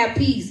cannot have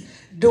peace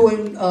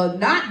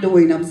not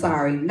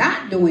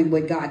doing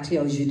what God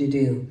tells you to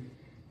do.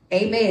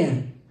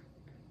 Amen.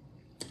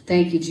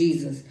 Thank you,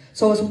 Jesus.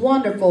 So it's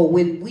wonderful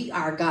when we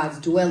are God's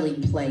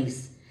dwelling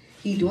place.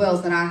 He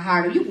dwells in our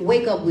heart. You can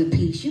wake up with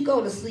peace. You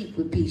go to sleep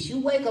with peace.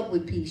 You wake up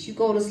with peace. You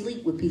go to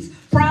sleep with peace.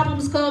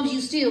 Problems comes, you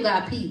still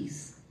got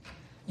peace.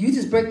 You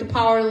just break the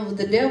power of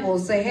the devil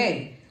and say,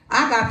 hey,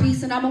 I got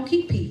peace and I'm going to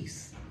keep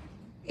peace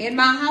in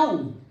my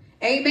home.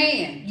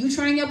 Amen. You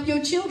train up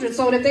your children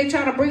so that they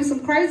try to bring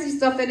some crazy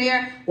stuff in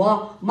there.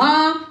 Well,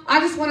 Mom,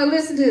 I just want to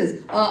listen to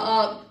this.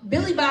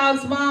 Billy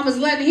Bob's mom is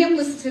letting him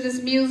listen to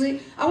this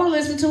music. I want to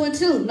listen to it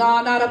too.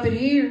 No, not up in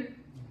here.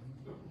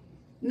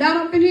 Not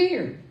up in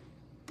here.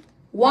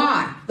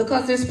 Why?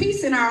 Because there's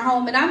peace in our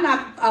home, and I'm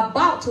not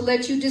about to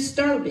let you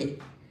disturb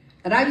it.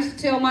 And I used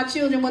to tell my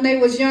children when they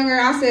was younger,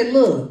 I said,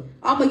 look,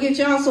 I'm going to get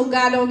y'all so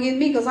God don't get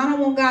me, because I don't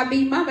want God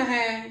beating my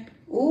behind.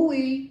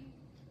 Ooh-wee.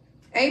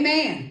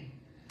 Amen.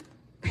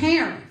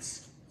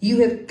 Parents,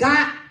 you have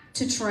got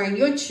to train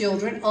your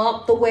children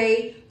up the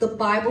way the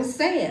Bible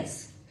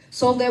says,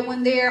 so that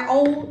when they're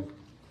old,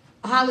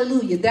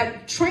 hallelujah,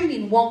 that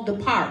training won't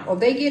depart. Or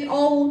they get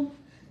old,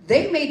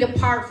 they may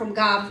depart from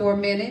God for a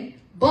minute,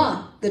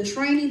 but the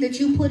training that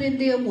you put in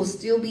them will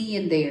still be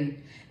in there.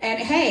 And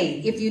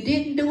hey, if you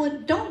didn't do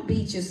it, don't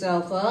beat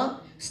yourself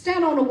up.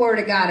 Stand on the word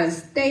of God and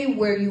stay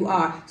where you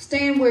are.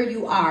 Stand where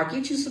you are.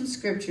 Get you some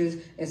scriptures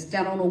and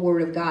stand on the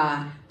word of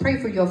God. Pray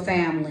for your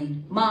family,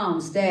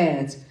 moms,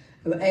 dads,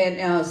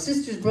 and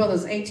sisters,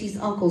 brothers, aunties,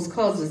 uncles,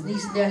 cousins,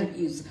 nieces,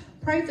 nephews.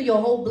 Pray for your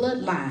whole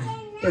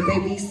bloodline that they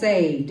be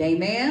saved.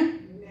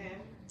 Amen? Amen.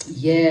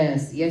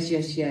 Yes, yes,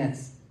 yes,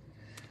 yes.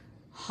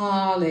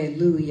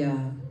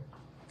 Hallelujah.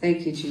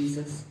 Thank you,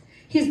 Jesus.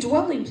 His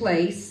dwelling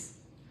place,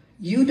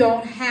 you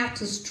don't have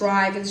to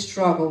strive and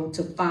struggle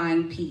to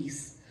find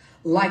peace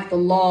like the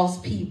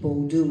lost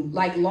people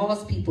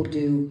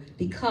do,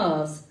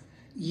 because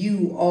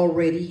you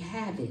already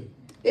have it.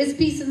 There's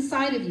peace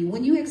inside of you.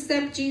 When you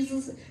accept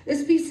Jesus,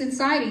 there's peace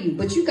inside of you.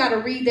 But you got to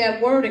read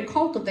that word and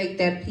cultivate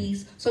that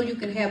peace so you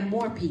can have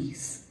more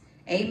peace.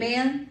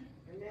 Amen?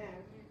 Amen.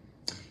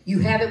 You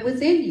have it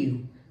within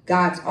you.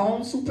 God's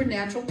own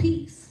supernatural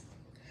peace.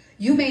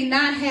 You may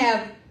not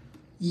have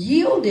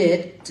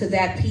yielded to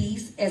that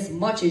peace as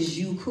much as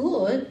you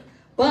could,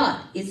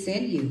 but it's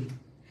in you.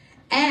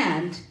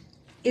 And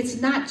it's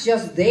not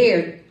just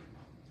there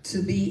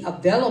to be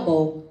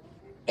available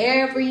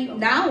every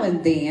now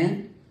and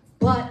then,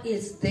 but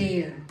it's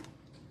there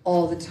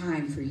all the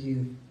time for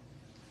you.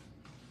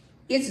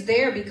 It's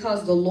there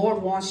because the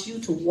Lord wants you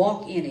to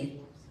walk in it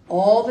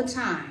all the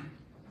time.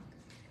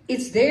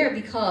 It's there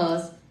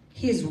because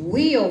his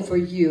will for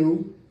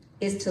you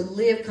is to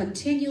live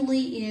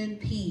continually in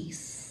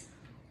peace.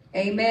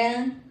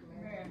 Amen.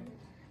 Amen.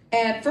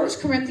 And 1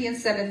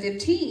 Corinthians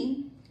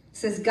 7:15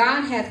 says,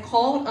 God hath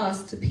called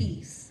us to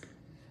peace.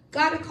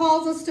 God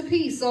calls us to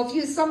peace. So if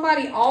you're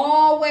somebody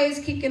always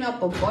kicking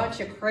up a bunch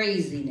of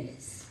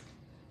craziness,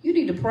 you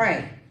need to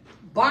pray.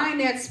 Bind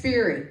that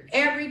spirit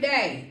every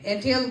day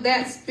until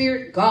that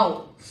spirit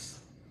goes.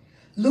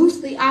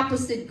 Loose the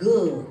opposite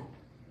good.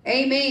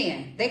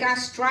 Amen. They got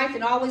strife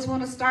and always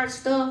want to start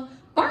stuff.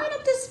 Bind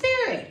up the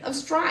spirit of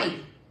strife.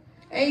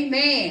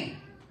 Amen.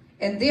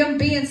 And them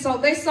being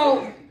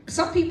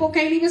some people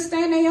can't even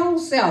stand their own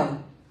self.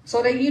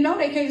 So they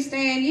can't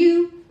stand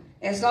you.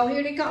 And so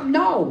here they come.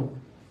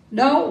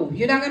 No,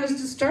 you're not going to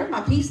disturb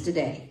my peace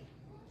today.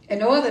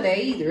 And no other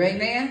day either.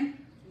 Amen.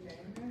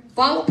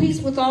 Follow peace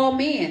with all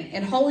men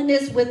and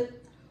holiness with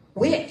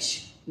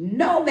which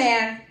no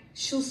man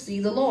shall see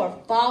the Lord.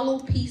 Follow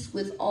peace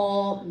with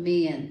all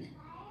men.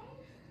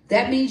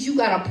 That means you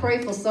got to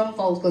pray for some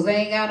folks because they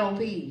ain't got no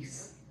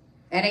peace.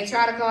 And they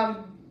try to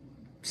come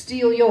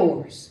steal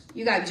yours.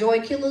 You got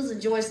joy killers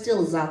and joy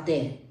stealers out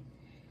there.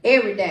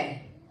 Every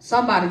day,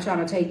 somebody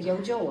trying to take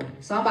your joy.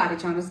 Somebody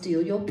trying to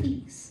steal your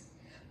peace.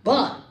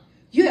 But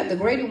you have the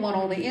greater one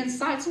on the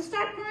inside, so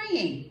start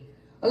praying.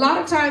 A lot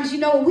of times,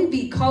 we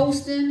be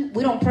coasting.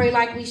 We don't pray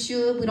like we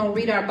should. We don't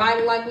read our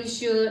Bible like we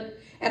should.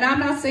 And I'm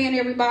not saying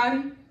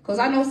everybody, because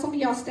I know some of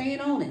y'all staying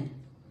on it.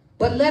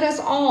 But let's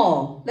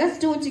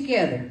do it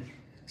together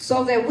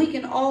so that we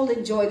can all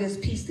enjoy this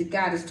peace that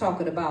God is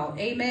talking about.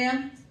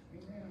 Amen?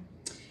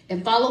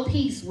 And follow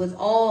peace with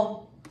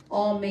all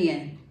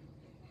men.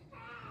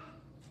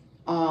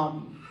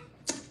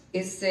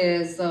 It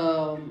says,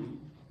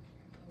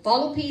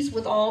 follow peace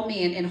with all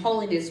men and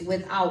holiness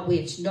without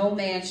which no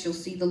man shall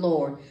see the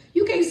Lord.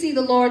 You can't see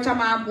the Lord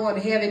talking about I'm going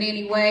to heaven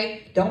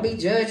anyway. Don't be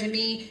judging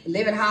me.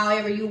 Live it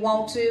however you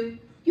want to.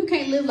 You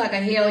can't live like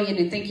a hellion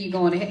and think you're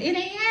going to heaven. It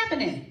ain't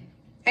happening.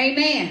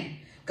 Amen.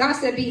 God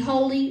said be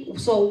holy.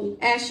 So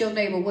ask your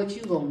neighbor what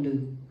you going to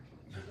do.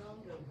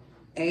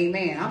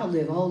 Amen. I'm going to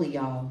live holy,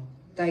 y'all.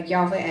 Thank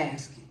y'all for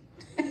asking.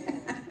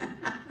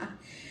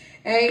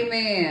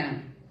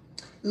 Amen.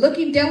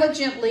 Looking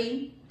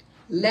diligently,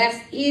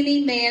 lest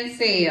any man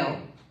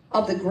fail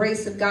of the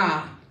grace of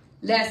God,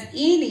 lest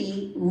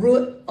any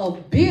root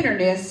of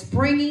bitterness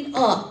springing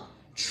up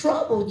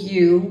trouble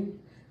you,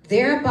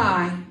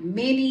 thereby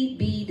many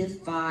be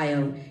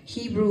defiled.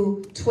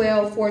 Hebrew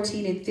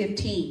 12:14 and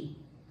 15.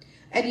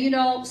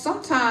 And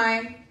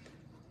sometimes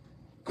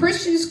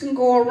Christians can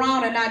go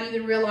around and not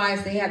even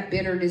realize they have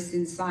bitterness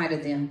inside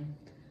of them.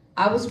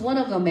 I was one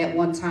of them at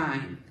one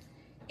time.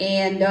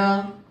 And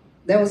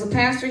there was a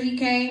pastor, he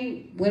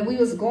came when we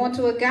was going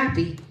to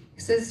Agape. He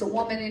says, a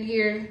woman in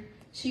here,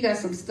 she got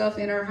some stuff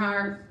in her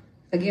heart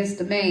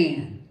against a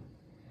man.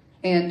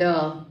 And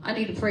I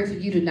need to pray for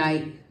you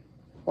tonight.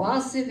 Well, I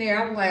was sitting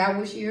there, I'm like, I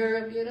wish you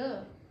heard him get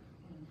up.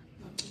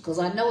 Because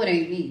I know it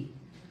ain't me.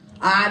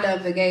 I done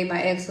forgave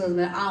my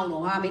ex-husband, I don't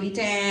know how many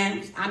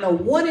times. I know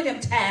one of them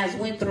times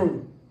went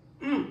through.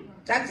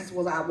 That just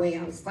was our way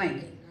I was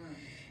thinking.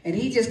 And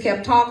he just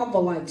kept talking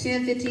for like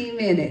 10, 15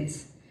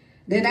 minutes.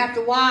 Then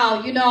after a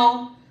while, you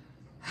know,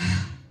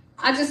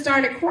 I just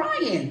started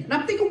crying. And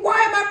I'm thinking, why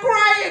am I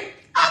crying?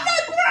 I'm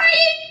not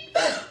crying.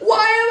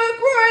 Why am I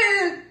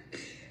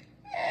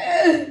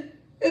crying?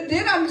 And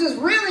then I'm just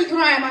really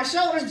crying. My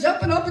shoulders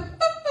jumping up. And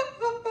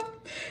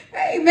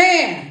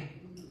amen.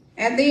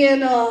 And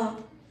then I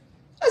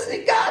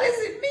said, God, is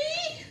it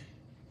me?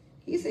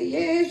 He said,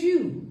 yeah, it's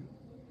you.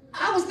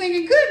 I was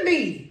thinking, couldn't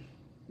be.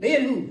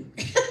 Then who?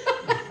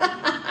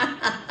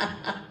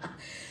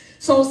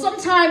 So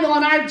sometime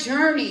on our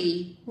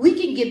journey,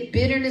 we can get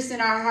bitterness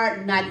in our heart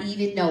and not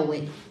even know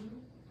it.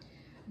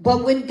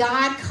 But when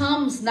God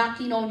comes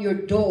knocking on your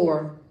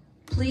door,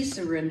 please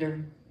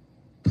surrender.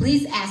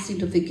 Please ask him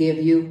to forgive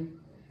you.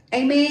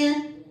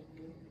 Amen.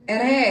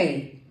 And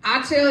hey,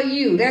 I tell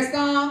you, that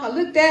song, I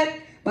looked at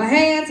my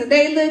hands and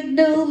they looked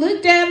new.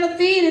 Looked at my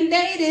feet and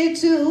they did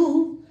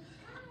too.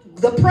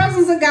 The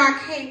presence of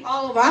God came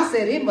all over. I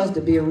said, it must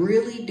have been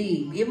really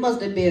deep. It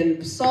must have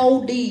been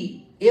so deep.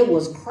 It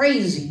was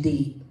crazy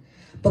deep.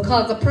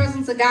 Because the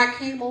presence of God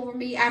came over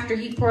me after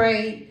he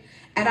prayed.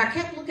 And I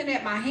kept looking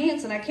at my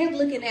hands and I kept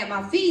looking at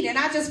my feet. And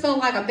I just felt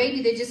like a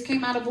baby that just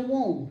came out of a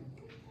womb.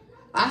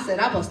 I said,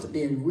 I must have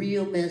been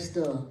real messed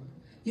up.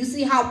 You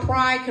see how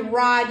pride can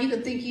ride? You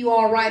can think you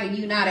all right and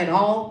you not at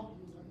all.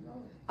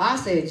 I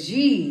said,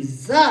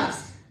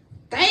 Jesus,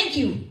 thank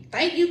you.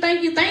 Thank you,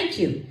 thank you, thank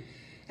you.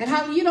 And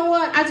how, you know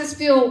what? I just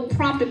feel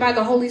prompted by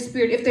the Holy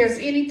Spirit. If there's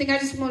anything, I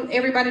just want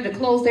everybody to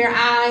close their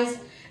eyes.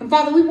 And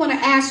Father, we want to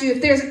ask you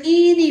if there's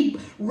any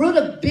root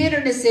of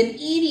bitterness in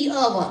any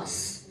of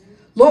us.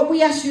 Lord,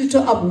 we ask you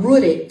to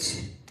uproot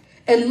it.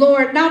 And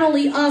Lord, not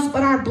only us,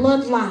 but our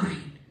bloodline.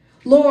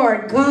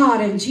 Lord God,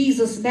 in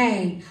Jesus'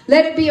 name,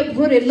 let it be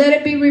uprooted. Let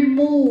it be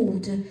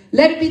removed.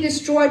 Let it be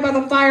destroyed by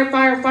the fire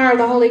of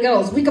the Holy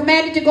Ghost. We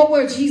command it to go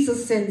where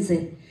Jesus sends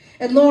it.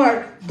 And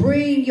Lord,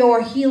 bring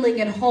your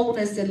healing and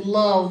wholeness and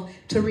love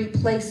to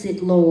replace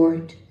it,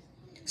 Lord,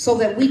 so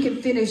that we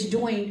can finish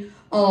doing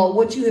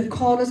what you have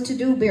called us to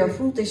do, bear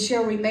fruit that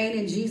shall remain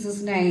in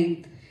Jesus'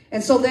 name.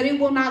 And so that it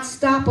will not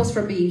stop us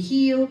from being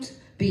healed,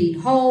 being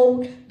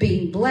whole,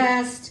 being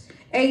blessed.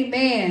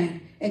 Amen.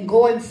 And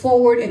going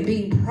forward and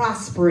being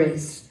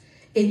prosperous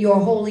in your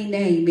holy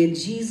name. In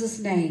Jesus'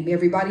 name.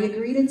 Everybody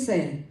agreed and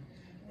said,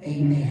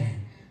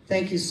 amen.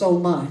 Thank you so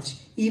much.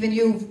 Even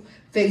you,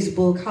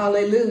 Facebook,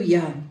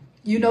 hallelujah.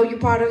 You know you're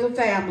part of the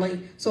family.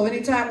 So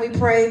anytime we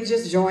pray,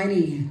 just join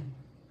in.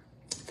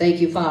 Thank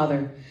you,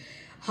 Father.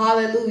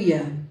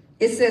 Hallelujah.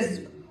 It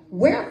says,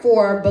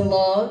 wherefore,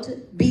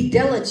 beloved, be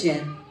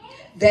diligent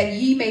that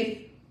ye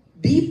may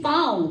be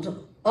found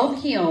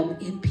of him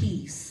in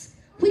peace.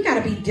 We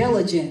got to be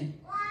diligent.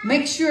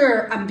 Make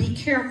sure and be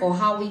careful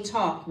how we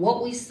talk,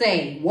 what we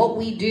say, what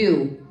we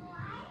do.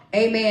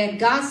 Amen.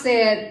 God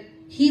said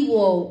he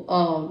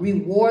will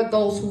reward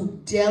those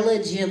who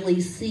diligently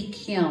seek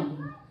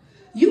him.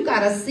 You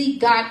got to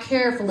seek God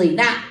carefully.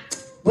 Not,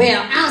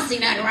 well, I don't see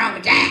nothing wrong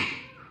with that.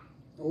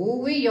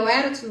 Oh, your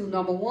attitude,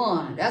 number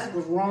one. That's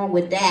what's wrong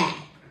with that.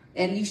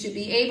 And you should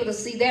be able to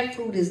see that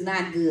fruit is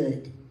not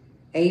good.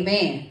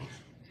 Amen.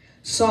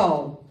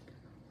 So,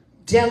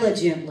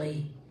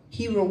 diligently.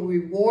 He will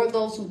reward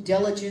those who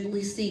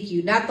diligently seek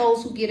you, not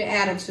those who get an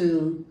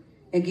attitude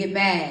and get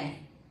mad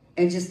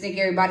and just think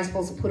everybody's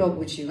supposed to put up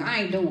with you.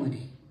 I ain't doing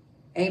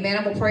it. Amen.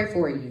 I'm going to pray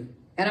for you.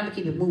 And I'm going to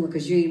keep it moving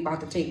because you ain't about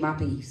to take my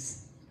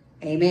peace.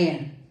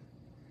 Amen.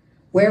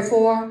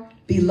 Wherefore,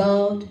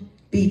 beloved,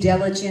 be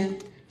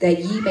diligent that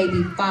ye may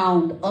be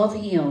found of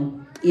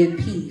him in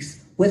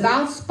peace,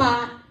 without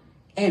spot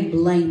and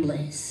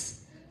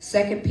blameless.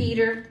 2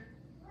 Peter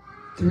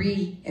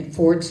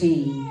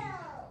 3:14.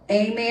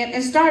 Amen.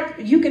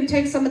 And you can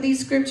take some of these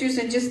scriptures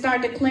and just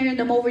start declaring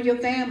them over your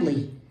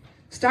family.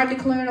 Start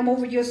declaring them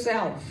over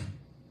yourself.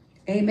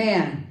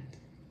 Amen.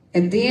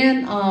 And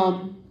then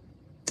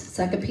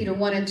 2 Peter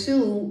 1 and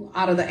 2,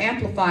 out of the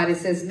Amplified, it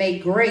says, may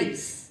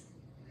grace,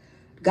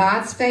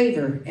 God's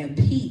favor and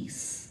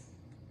peace,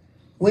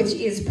 which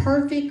is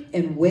perfect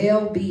and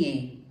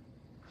well-being,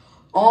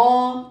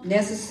 all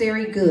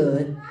necessary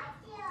good,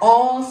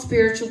 all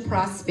spiritual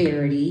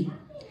prosperity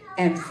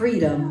and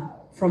freedom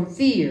from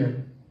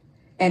fear,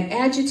 and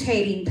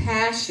agitating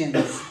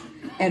passions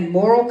and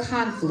moral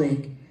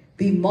conflict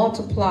be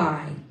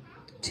multiplied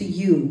to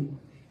you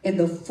in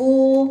the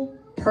full,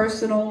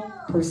 personal,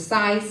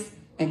 precise,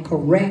 and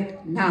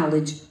correct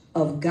knowledge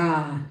of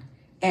God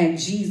and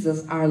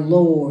Jesus our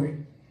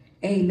Lord.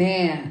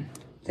 Amen.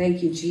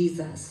 Thank you,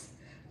 Jesus.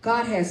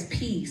 God has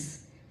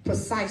peace,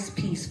 precise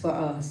peace for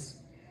us.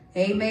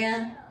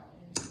 Amen.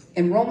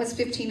 And Romans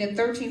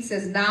 15:13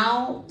 says,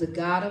 now the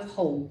God of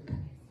hope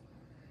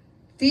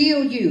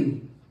fill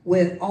you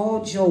with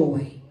all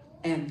joy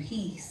and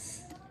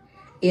peace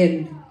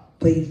in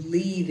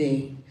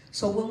believing.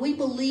 So when we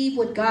believe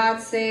what God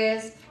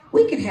says,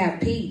 we can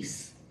have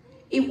peace.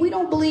 If we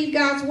don't believe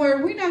God's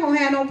word, we're not going to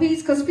have no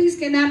peace, because peace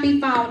cannot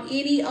be found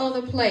any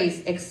other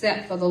place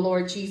except for the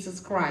Lord Jesus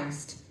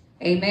Christ.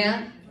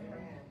 Amen.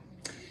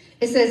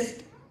 It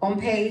says on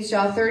page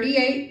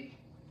 38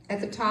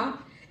 at the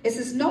top, it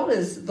says,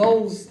 notice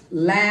those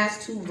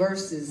last two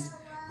verses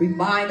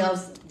remind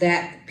us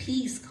that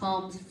peace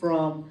comes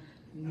from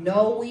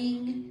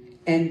knowing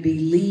and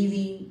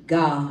believing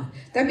God.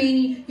 That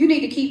means you need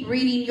to keep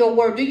reading your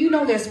word. Do you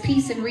know there's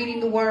peace in reading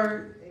the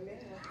word?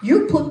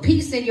 You put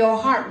peace in your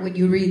heart when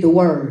you read the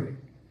word.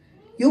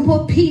 You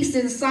put peace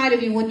inside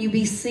of you when you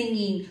be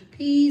singing,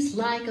 peace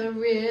like a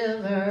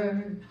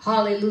river.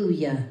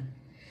 Hallelujah.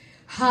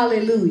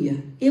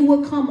 Hallelujah. It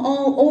will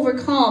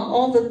overcome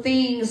all the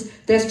things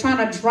that's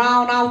trying to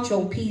drown out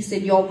your peace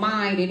in your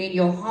mind and in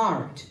your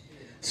heart.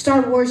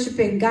 Start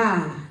worshiping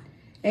God.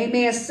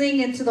 Amen.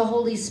 Singing to the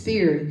Holy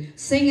Spirit.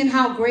 Singing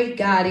how great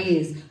God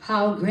is.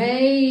 How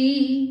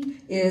great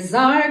is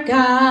our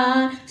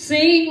God.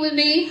 Sing with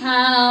me.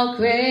 How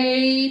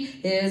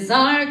great is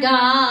our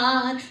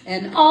God.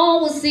 And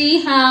all will see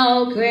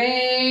how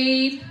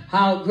great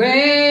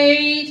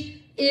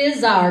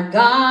is our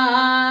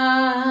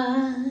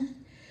God.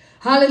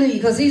 Hallelujah.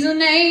 Because he's a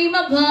name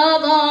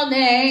above all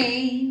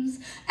names.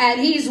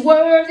 And he's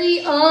worthy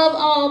of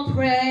all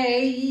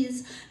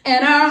praise.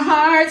 And our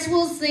hearts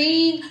will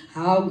sing,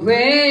 how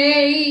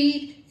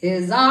great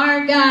is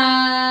our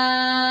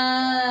God.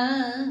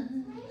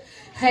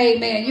 Hey,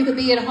 man, you could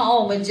be at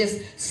home and just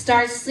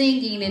start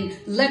singing and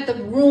let the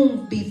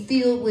room be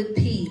filled with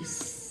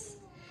peace.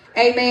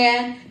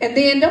 Amen. And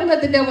then don't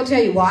let the devil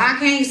tell you, well, I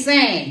can't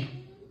sing.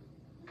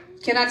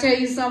 Can I tell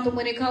you something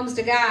when it comes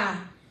to God?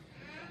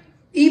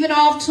 Even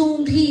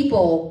off-tuned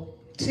people,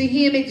 to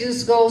him it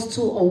just goes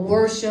to a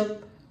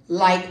worship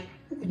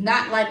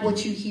not like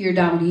what you hear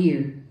down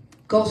here.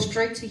 Go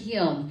straight to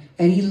him,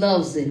 and he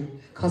loves it.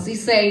 Because you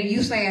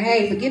saying,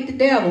 hey, forget the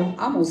devil.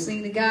 I'm going to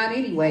sing to God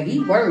anyway. He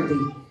worthy.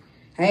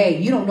 Hey,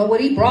 you don't know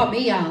what he brought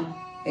me out.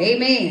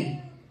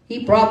 Amen.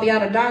 He brought me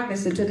out of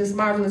darkness into this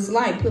marvelous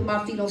light, put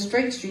my feet on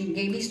straight street, and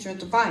gave me strength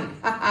to fight.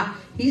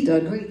 He's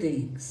done great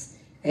things.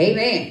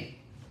 Amen.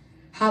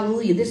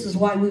 Hallelujah. This is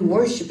why we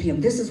worship him.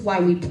 This is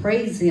why we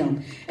praise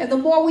him. And the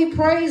more we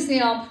praise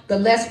him, the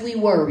less we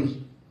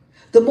worry.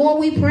 The more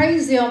we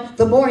praise him,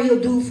 the more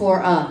he'll do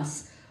for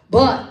us.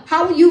 But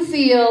how would you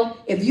feel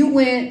if you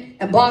went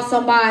and bought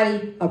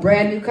somebody a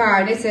brand new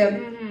car and they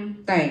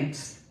said,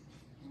 thanks.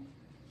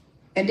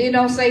 And then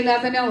don't say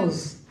nothing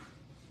else?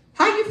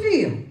 How you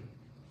feel?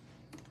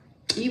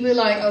 You be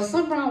like, oh,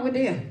 something wrong with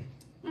them.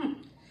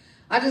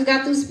 I just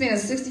got through spending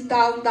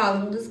 $60,000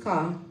 on this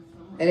car.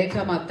 And they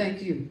come out,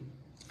 thank you.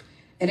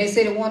 And they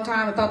said it one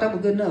time and thought that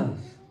was good enough.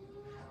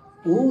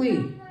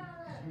 Ooh-wee.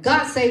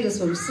 God saved us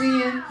from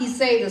sin. He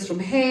saved us from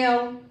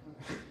hell.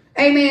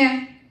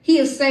 Amen. He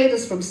has saved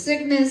us from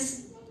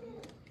sickness.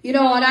 You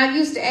know, and I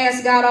used to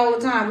ask God all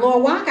the time,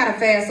 Lord, why I got to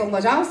fast so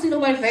much? I don't see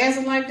nobody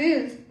fasting like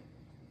this.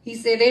 He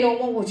said, they don't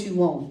want what you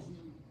want.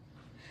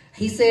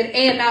 He said,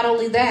 and not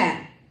only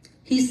that,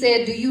 he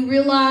said, do you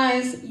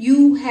realize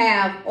you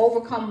have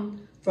overcome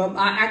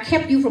I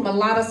kept you from a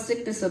lot of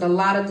sickness and a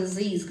lot of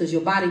disease because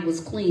your body was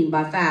clean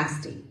by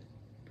fasting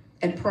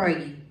and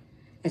praying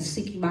and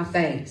seeking my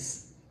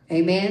face.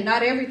 Amen.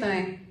 Not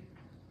everything,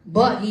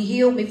 but he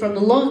healed me from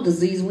the lung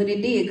disease when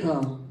it did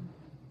come.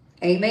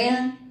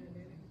 Amen.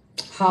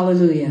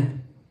 Hallelujah.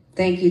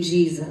 Thank you,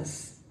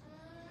 Jesus.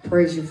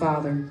 Praise you,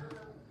 Father.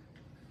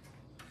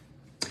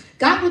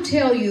 God will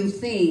tell you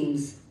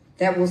things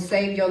that will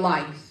save your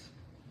life.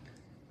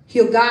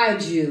 He'll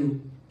guide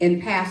you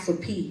in paths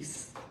of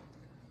peace.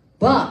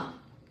 But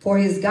for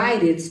his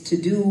guidance to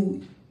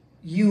do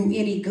you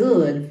any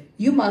good,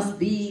 you must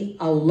be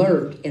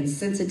alert and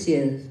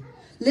sensitive,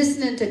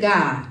 listening to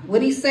God.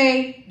 When he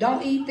say,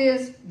 don't eat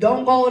this,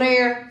 don't go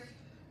there.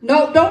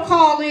 No, don't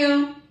call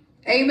them.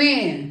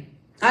 Amen.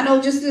 I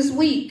know just this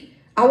week,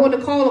 I want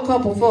to call a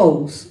couple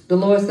folks. The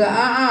Lord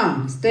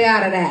said, stay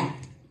out of that.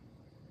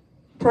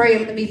 Pray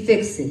and let me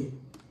fix it.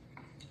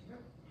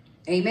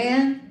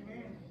 Amen.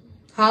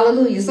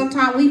 Hallelujah.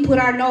 Sometimes we put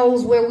our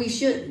nose where we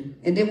shouldn't.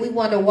 And then we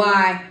wonder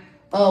why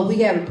we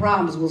having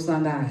problems with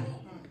somebody.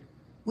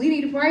 We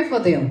need to pray for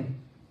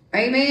them.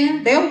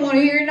 Amen. They don't want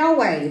to hear it no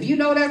way. If you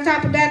know that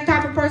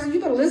type of person,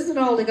 you got to listen to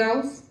the Holy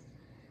Ghost.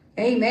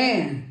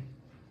 Amen.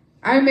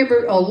 I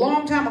remember a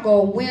long time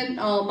ago when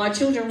my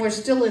children were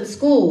still in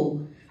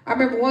school. I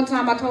remember one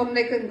time I told them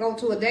they couldn't go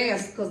to a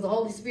dance because the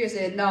Holy Spirit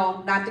said,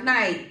 no, not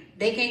tonight.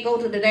 They can't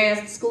go to the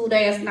dance, school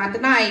dance, not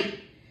tonight.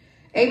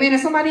 Amen.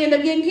 And somebody ended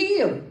up getting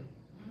killed.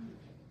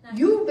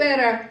 You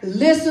better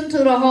listen to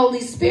the Holy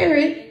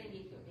Spirit.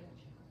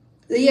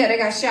 Yeah, they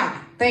got shot.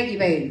 Thank you,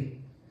 baby.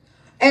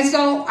 And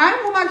so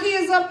I want my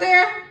kids up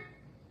there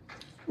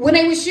when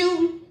they were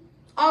shooting,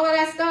 all of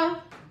that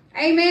stuff.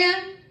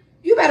 Amen.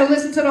 You better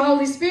listen to the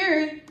Holy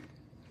Spirit.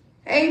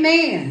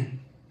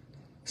 Amen.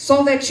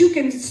 So that you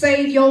can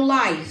save your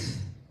life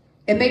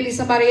and maybe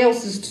somebody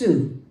else's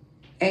too.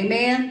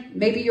 Amen.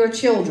 Maybe your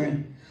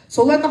children.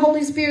 So let the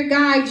Holy Spirit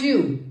guide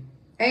you.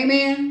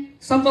 Amen.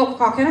 Some folks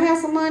call, can I have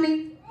some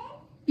money?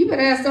 You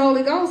better ask the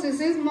Holy Ghost. It's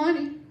his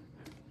money.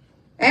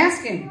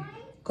 Ask him.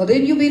 Because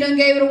then you be done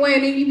gave it away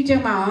and then you be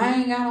talking about, I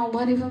ain't got no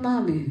money for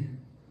mommy.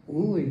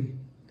 Ooh.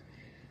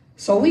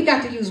 So we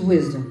got to use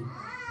wisdom.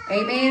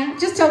 Amen.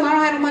 Just tell them I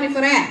don't have no money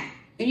for that.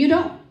 And you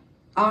don't.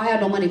 I don't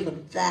have no money for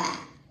that.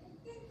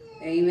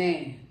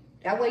 Amen.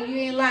 That way you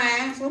ain't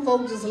lying. Some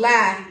folks just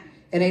lie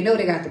and they know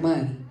they got the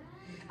money.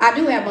 I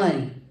do have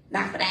money.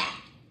 Not for that.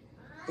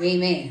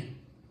 Amen.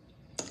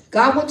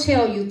 God will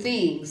tell you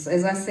things,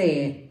 as I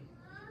said,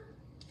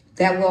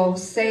 that will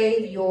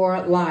save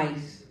your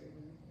life.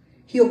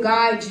 He'll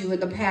guide you in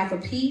the path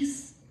of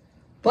peace.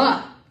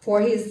 But for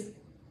his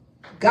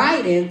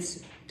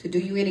guidance to do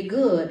you any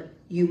good,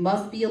 you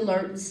must be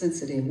alert and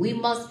sensitive. We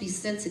must be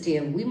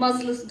sensitive. We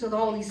must listen to the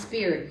Holy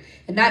Spirit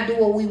and not do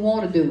what we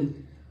want to do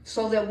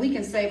so that we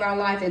can save our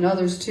life and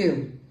others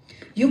too.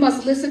 You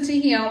must listen to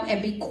him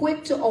and be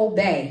quick to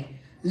obey.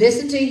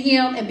 Listen to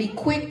him and be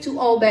quick to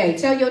obey.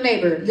 Tell your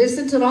neighbor,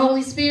 listen to the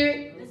Holy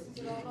Spirit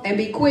and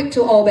be quick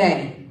to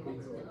obey.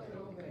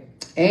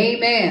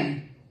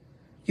 Amen.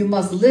 You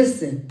must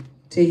listen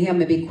to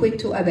him and be quick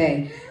to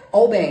obey.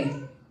 Obey.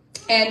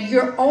 And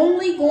you're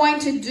only going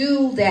to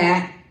do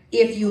that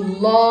if you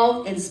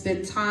love and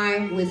spend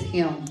time with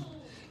him.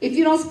 If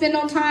you don't spend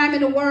no time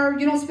in the word,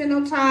 you don't spend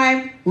no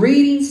time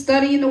reading,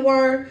 studying the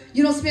word,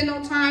 you don't spend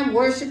no time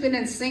worshiping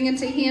and singing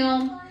to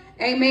him.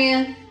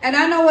 Amen. And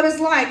I know what it's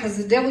like, because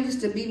the devil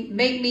used to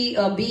make me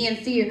be in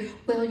fear.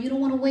 Well, you don't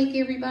want to wake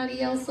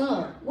everybody else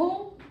up.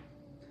 Well,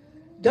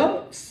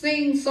 don't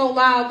sing so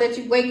loud that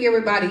you wake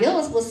everybody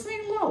else, but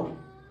sing low.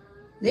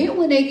 Then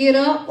when they get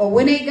up or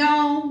when they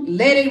gone,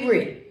 let it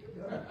rip.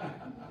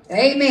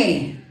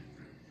 Amen.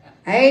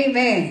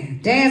 Amen.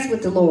 Dance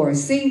with the Lord.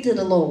 Sing to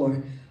the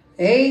Lord.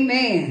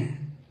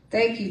 Amen.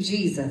 Thank you,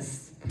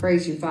 Jesus.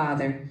 Praise you,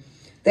 Father.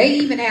 They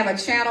even have a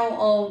channel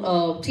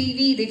on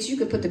TV that you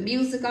can put the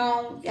music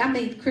on. I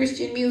mean,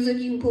 Christian music,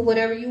 you can put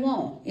whatever you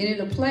want, and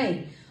it'll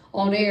play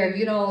on there,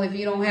 you know, if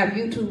you don't have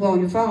YouTube on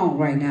your phone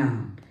right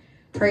now.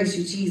 Praise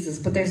you, Jesus.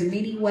 But there's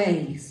many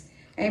ways.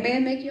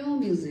 Amen. Make your own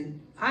music.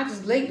 I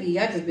just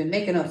been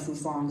making up some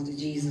songs to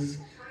Jesus.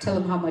 Tell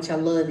him how much I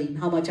love him,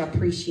 how much I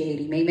appreciate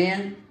him.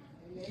 Amen.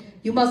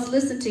 You must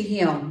listen to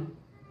him.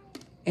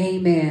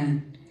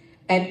 Amen.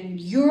 And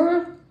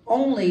you're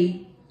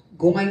only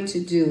going to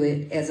do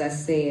it, as I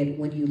said,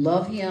 when you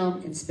love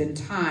him and spend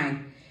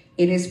time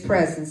in his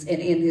presence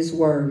and in his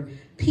word.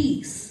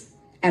 Peace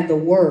and the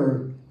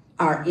word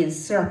are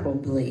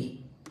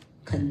inseparably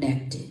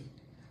connected.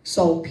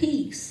 So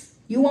peace.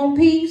 You want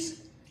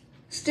peace?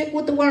 Stick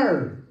with the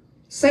word.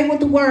 Say what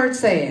the word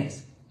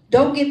says.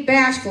 Don't get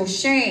bashful,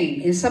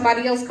 shame, and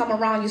somebody else come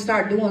around, you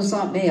start doing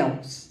something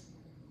else.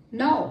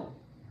 No.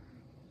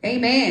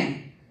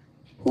 Amen.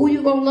 Who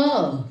you gonna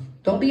love?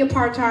 Don't be a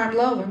part-time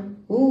lover.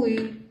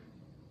 Ooh.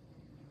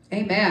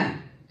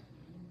 Amen.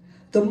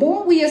 The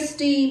more we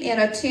esteem and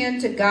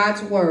attend to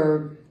God's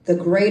word, the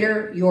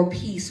greater your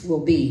peace will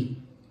be.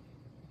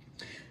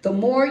 The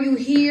more you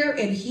hear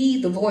and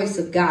heed the voice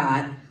of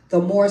God,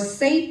 the more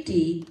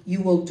safety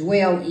you will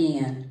dwell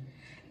in,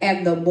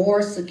 and the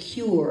more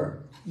secure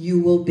you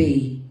will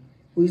be.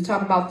 We were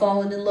talking about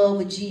falling in love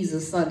with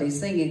Jesus Sunday,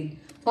 singing,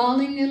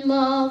 falling in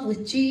love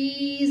with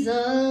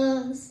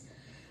Jesus.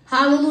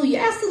 Hallelujah.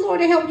 Ask the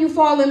Lord to help you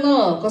fall in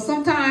love, because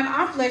sometimes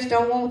our flesh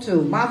don't want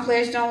to. My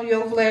flesh don't,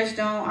 your flesh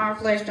don't, our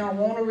flesh don't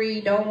want to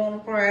read, don't want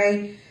to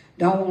pray,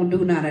 don't want to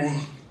do none of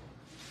that.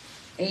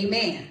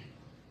 Amen.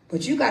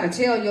 But you got to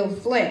tell your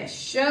flesh,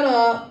 shut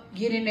up,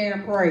 get in there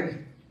and pray.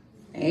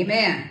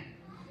 Amen.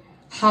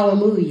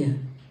 Hallelujah.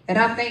 And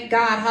I thank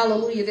God,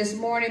 hallelujah, this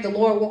morning the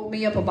Lord woke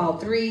me up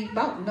about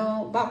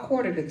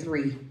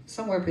 2:45,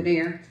 somewhere up in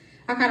there.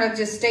 I kind of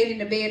just stayed in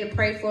the bed and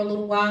prayed for a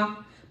little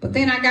while. But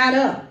then I got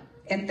up.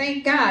 And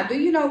thank God. Do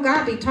you know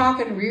God be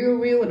talking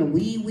real in the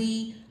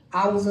wee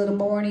hours of the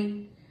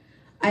morning?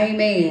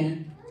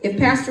 Amen. If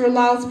Pastor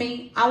allows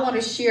me, I want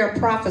to share a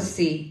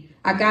prophecy.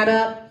 I got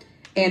up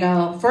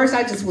and first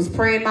I just was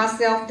praying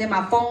myself. Then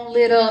my phone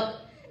lit up.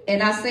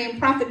 And I seen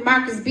Prophet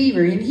Marcus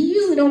Beaver, and he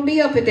usually don't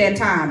be up at that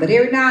time. But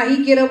every now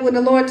he get up when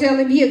the Lord tell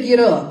him, he'll get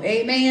up.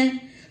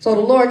 Amen. So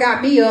the Lord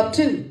got me up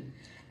too.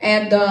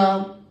 And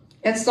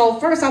so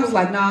first I was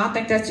like, nah, I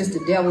think that's just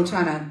the devil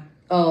trying to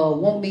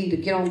want me to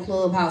get on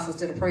Clubhouse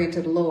instead of praying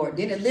to the Lord.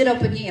 Then it lit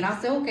up again. I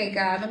said, okay,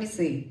 God, let me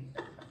see.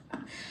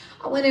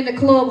 I went in the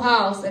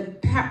Clubhouse,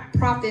 and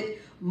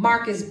Prophet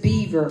Marcus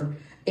Beaver,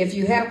 if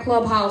you have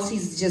Clubhouse,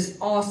 he's just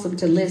awesome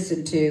to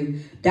listen to.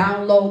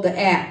 Download the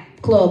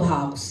app,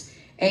 Clubhouse.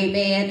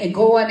 Amen. And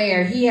go in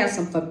there. He has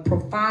some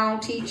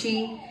profound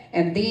teaching.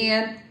 And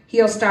then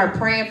he'll start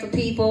praying for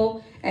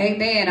people.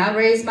 Amen. I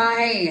raised my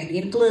hand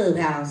in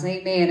Clubhouse.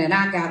 Amen. And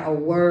I got a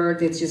word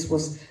that just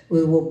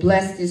will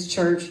bless this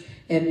church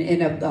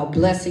and a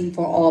blessing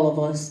for all of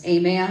us.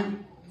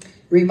 Amen.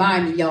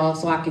 Remind me, y'all,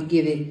 so I can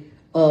give it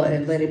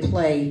and let it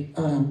play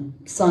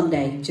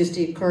Sunday, just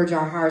to encourage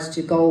our hearts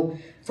to go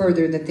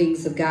further in the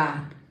things of God.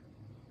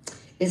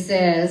 It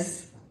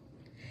says,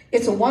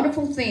 it's a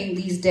wonderful thing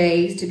these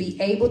days to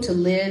be able to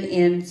live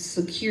in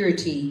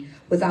security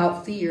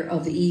without fear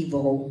of the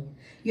evil.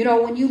 You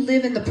know, when you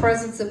live in the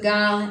presence of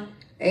God,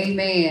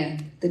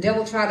 amen, the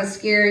devil try to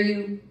scare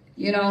you,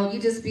 you know, you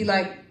just be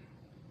like,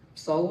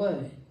 so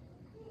what?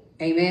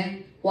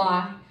 Amen.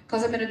 Why?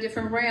 Because I'm in a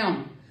different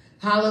realm.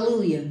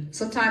 Hallelujah.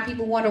 Sometimes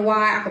people wonder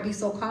why I could be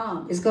so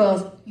calm. It's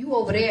because you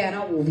over there and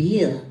I'm over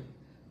here.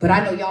 But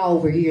I know y'all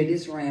over here in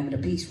this ram and the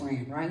peace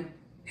ram, right?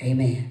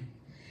 Amen.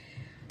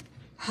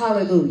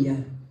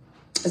 Hallelujah.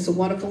 It's a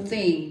wonderful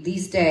thing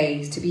these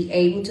days to be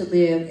able to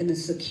live in the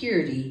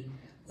security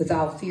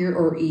without fear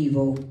or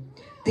evil.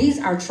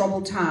 These are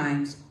troubled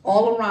times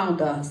all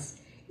around us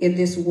in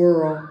this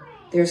world.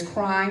 There's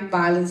crime,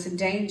 violence, and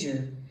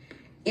danger.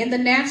 In the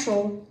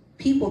natural,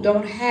 people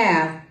don't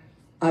have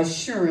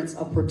assurance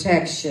of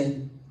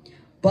protection,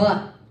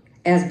 but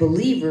as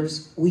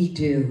believers, we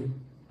do.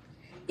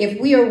 If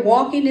we are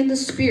walking in the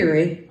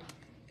Spirit,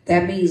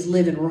 that means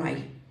living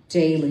right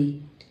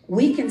daily.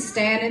 We can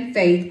stand in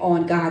faith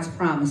on God's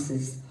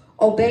promises,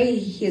 obey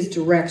his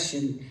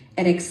direction,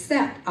 and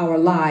accept our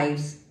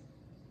lives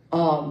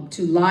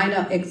to line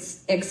up,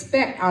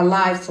 expect our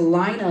lives to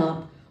line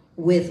up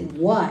with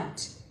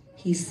what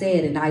he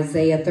said in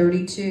Isaiah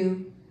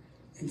 32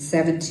 and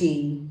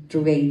 17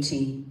 through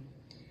 18.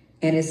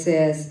 And it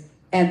says,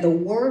 and the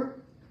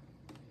work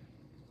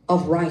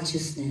of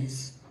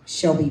righteousness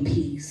shall be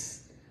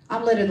peace.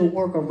 I'm letting the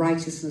work of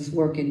righteousness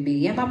work in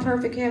me. Am I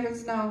perfect?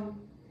 Heavens, no.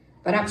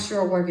 But I'm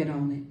sure working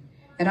on it.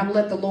 And I'm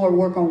letting the Lord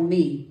work on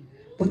me.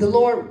 When the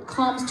Lord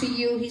comes to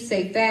you, he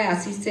say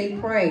fast, he say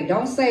pray.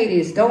 Don't say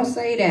this, don't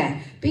say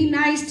that. Be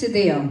nice to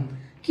them.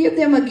 Give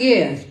them a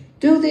gift.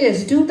 Do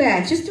this, do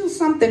that. Just do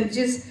something,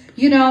 just,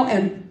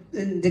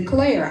 and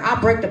declare, I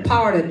break the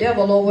power of the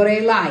devil over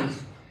their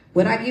life.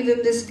 When I give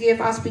them this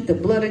gift, I speak the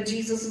blood of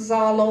Jesus is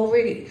all over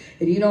it.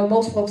 And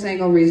most folks ain't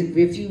going to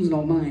refuse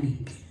no money.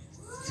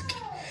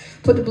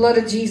 Put the blood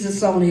of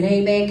Jesus on it.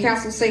 Amen.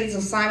 Cancel Satan's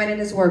assignment in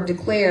his work.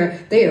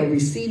 Declare they are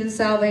receiving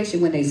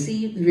salvation when they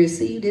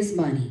receive this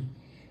money.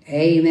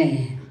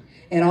 Amen.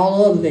 And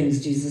all other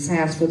things Jesus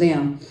has for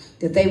them.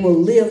 That they will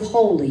live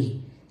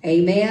holy.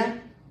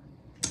 Amen.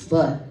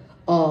 But,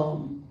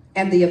 and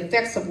the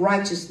effects of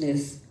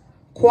righteousness,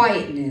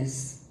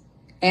 quietness,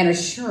 and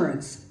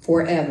assurance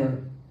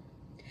forever.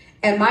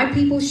 And my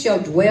people shall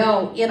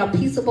dwell in a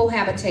peaceable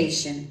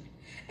habitation,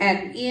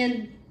 and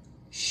in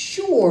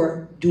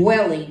sure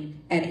dwelling,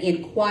 and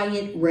in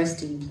quiet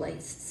resting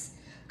places.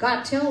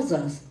 God tells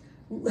us,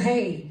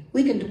 hey,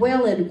 we can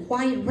dwell in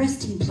quiet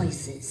resting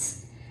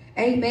places.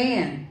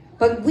 Amen.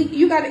 But if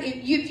you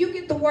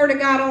get the word of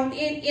God on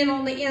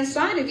the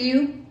inside of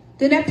you,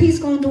 then that peace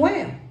gonna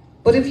dwell.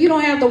 But if you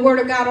don't have the word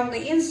of God on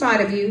the inside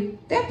of you,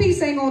 that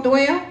peace ain't gonna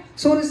dwell.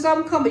 So when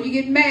something comes, you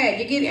get mad,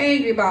 you get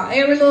angry about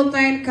every little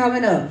thing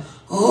coming up.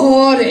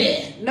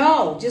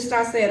 No, just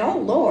start saying, oh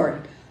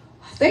Lord,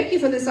 thank you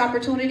for this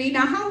opportunity.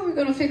 Now, how are we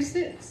going to fix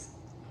this?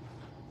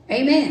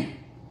 Amen.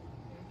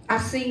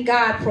 I've seen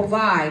God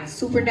provide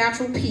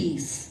supernatural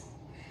peace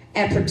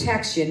and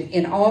protection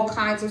in all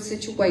kinds of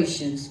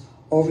situations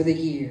over the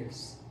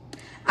years.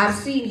 I've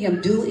seen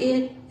him do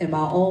it in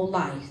my own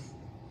life,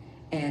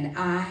 and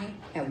I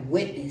have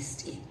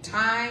witnessed it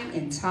time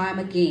and time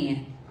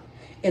again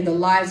in the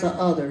lives of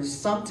others,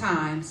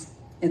 sometimes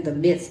in the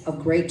midst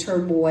of great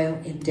turmoil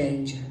and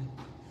danger.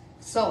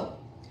 So,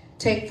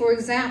 take for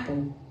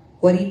example,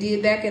 what he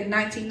did back in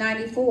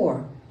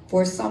 1994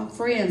 for some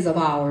friends of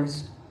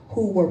ours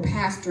who were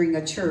pastoring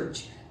a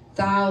church,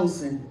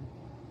 Thousand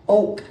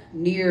Oak,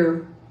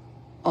 near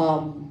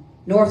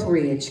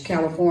Northridge,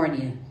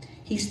 California.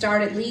 He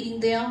started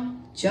leading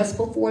them just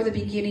before the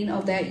beginning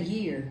of that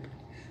year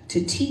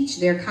to teach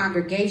their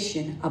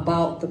congregation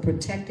about the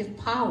protective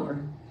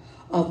power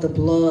of the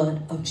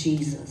blood of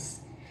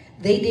Jesus.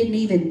 They didn't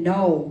even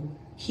know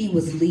he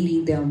was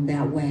leading them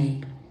that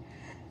way.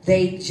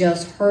 They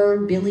just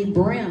heard Billy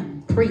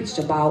Brim preached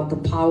about the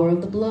power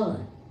of the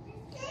blood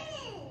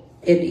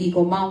in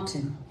Eagle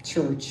Mountain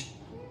Church.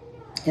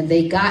 And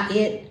they got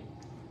it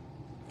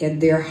in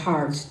their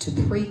hearts to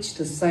preach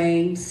the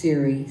same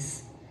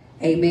series.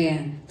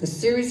 Amen. The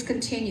series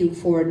continued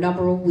for a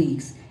number of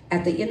weeks.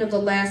 At the end of the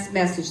last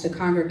message, the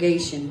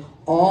congregation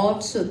all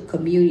took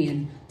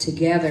communion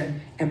together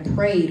and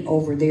prayed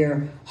over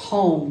their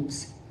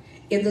homes.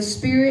 In the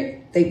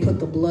spirit, they put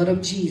the blood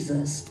of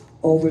Jesus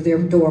over their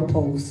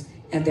doorposts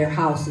and their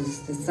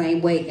houses, the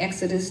same way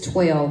Exodus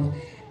 12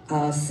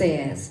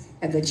 says.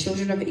 And the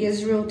children of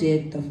Israel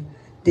did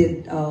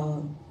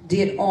on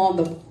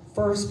the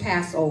first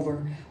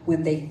Passover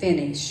when they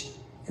finished.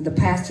 And the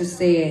pastor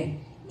said,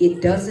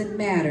 it doesn't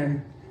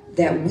matter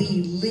that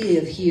we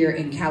live here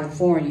in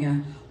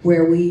California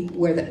where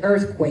the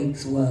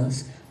earthquakes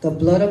was. The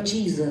blood of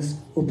Jesus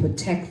will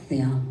protect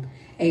them.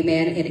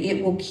 Amen. And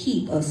it will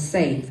keep us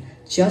safe.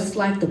 Just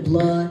like the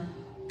blood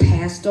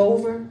passed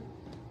over,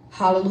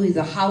 hallelujah,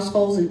 the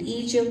households in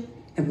Egypt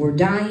and were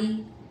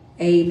dying.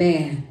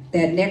 Amen.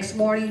 That next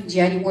morning,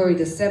 January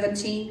the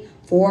 17th,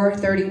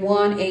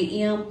 4:31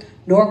 a.m.,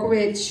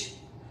 Northridge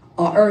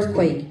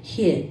earthquake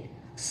hit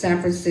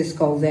San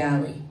Francisco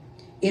Valley.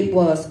 It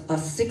was a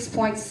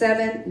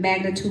 6.7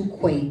 magnitude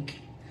quake,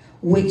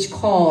 which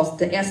caused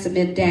the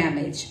estimate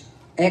damage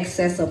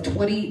excess of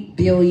 $20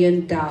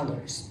 billion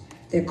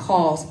that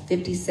caused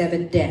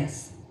 57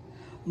 deaths.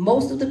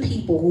 Most of the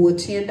people who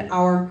attend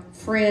our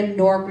friend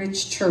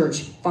Northridge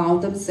Church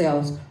found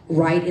themselves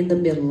right in the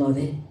middle of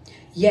it.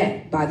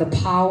 Yet, by the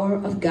power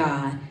of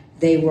God,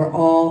 they were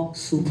all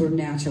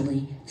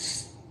supernaturally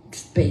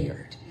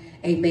spared.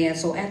 Amen.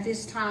 So at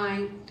this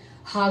time,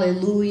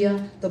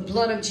 hallelujah, the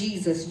blood of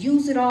Jesus,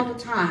 use it all the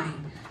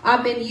time.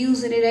 I've been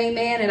using it,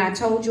 amen. And I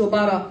told you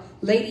about a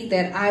lady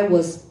that I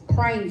was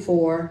praying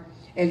for,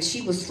 and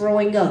she was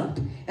throwing up.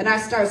 And I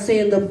started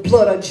saying, the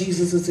blood of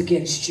Jesus is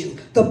against you.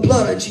 The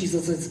blood of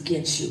Jesus is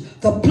against you.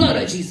 The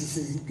blood of Jesus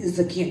is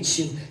against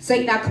you.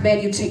 Satan, I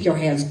command you to take your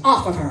hands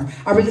off of her.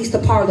 I release the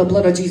power of the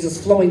blood of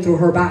Jesus flowing through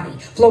her body,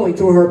 flowing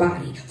through her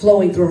body,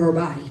 flowing through her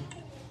body.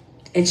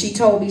 And she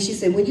told me, she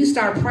said, when you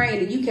start praying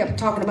and you kept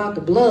talking about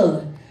the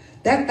blood,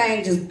 that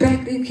thing just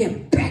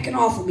kept backing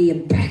off of me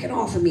and backing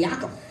off of me. I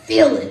could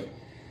feel it.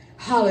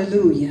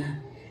 Hallelujah.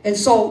 And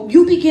so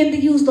you begin to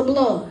use the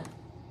blood.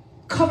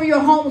 Cover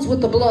your homes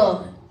with the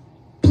blood.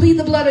 Plead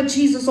the blood of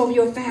Jesus over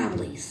your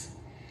families.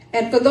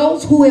 And for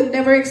those who have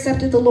never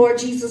accepted the Lord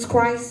Jesus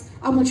Christ,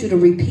 I want you to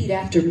repeat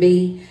after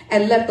me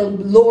and let the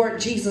Lord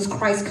Jesus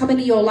Christ come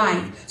into your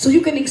life so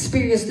you can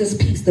experience this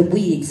peace that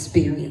we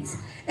experience.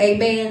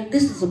 Amen.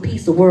 This is a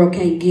peace the world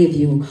can't give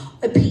you.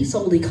 A peace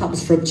only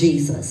comes from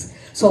Jesus.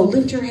 So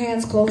lift your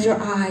hands, close your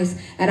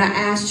eyes, and I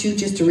ask you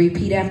just to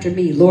repeat after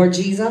me. Lord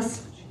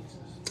Jesus,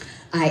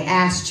 I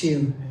asked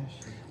you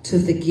to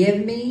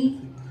forgive me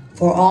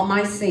for all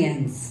my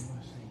sins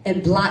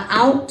and blot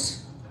out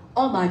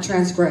all my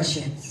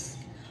transgressions.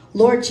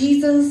 Lord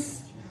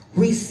Jesus,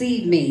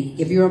 receive me.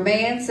 If you're a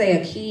man,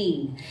 say a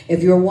king.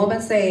 If you're a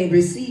woman, say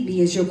receive me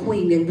as your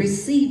queen, and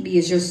receive me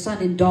as your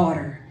son and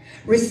daughter.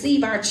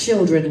 Receive our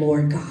children,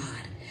 Lord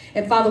God.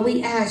 And Father,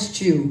 we asked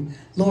you,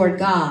 Lord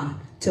God,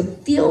 to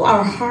fill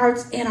our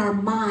hearts and our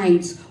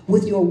minds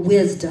with your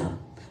wisdom,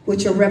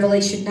 with your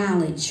revelation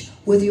knowledge,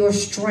 with your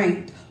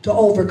strength to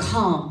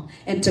overcome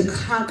and to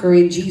conquer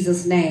in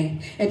Jesus'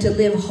 name, and to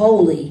live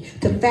holy,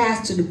 to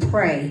fast and to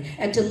pray,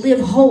 and to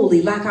live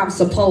holy like I'm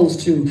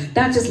supposed to.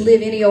 Not just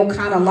live any old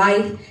kind of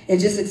life and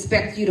just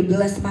expect you to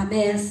bless my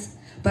mess.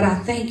 But I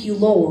thank you,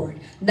 Lord.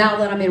 Now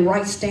that I'm in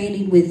right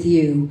standing with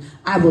you,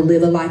 I will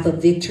live a life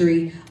of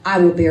victory. I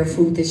will bear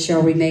fruit that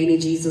shall remain in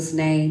Jesus'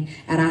 name.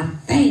 And I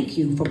thank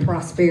you for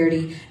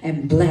prosperity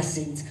and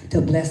blessings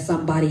to bless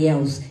somebody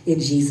else in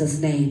Jesus'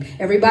 name.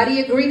 Everybody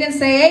agree and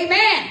say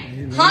amen.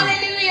 Amen.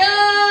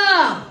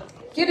 Hallelujah.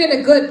 Get in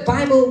a good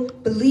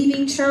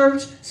Bible-believing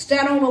church.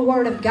 Stand on the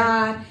word of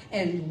God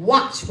and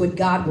watch what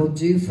God will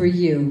do for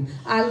you.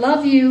 I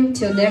love you.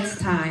 Till next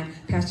time,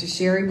 Pastor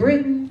Sherry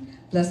Britton.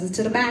 Blessings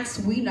to the max.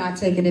 We're not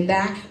taking it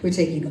back. We're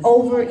taking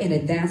over and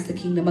advance the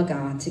kingdom of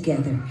God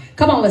together.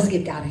 Come on, let's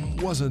give God a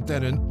hand. Wasn't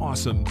that an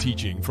awesome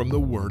teaching from the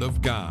Word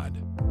of God?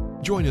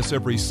 Join us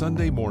every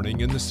Sunday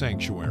morning in the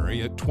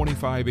sanctuary at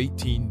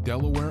 2518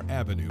 Delaware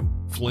Avenue,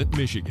 Flint,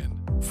 Michigan,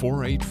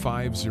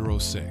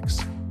 48506.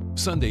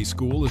 Sunday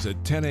school is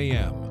at 10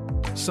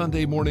 a.m.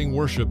 Sunday morning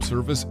worship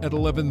service at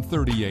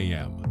 11:30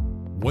 a.m.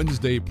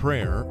 Wednesday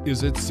prayer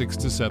is at 6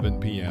 to 7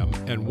 p.m.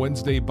 and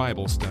Wednesday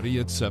Bible study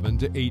at 7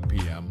 to 8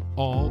 p.m.,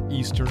 all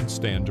Eastern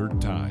Standard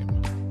Time.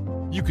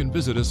 You can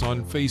visit us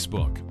on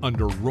Facebook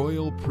under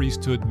Royal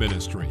Priesthood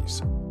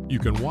Ministries. You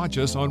can watch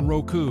us on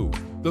Roku,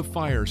 the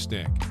Fire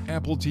Stick,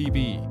 Apple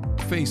TV,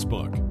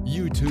 Facebook,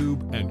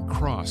 YouTube, and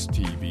Cross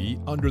TV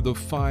under the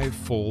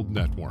Fivefold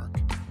Network.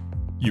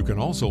 You can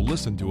also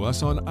listen to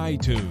us on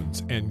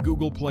iTunes and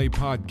Google Play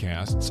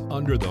Podcasts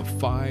under the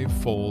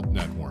Fivefold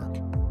Network.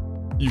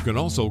 You can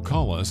also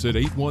call us at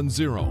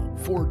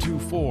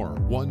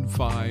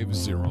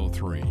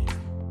 810-424-1503.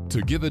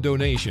 To give a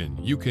donation,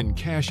 you can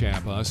Cash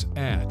App us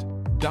at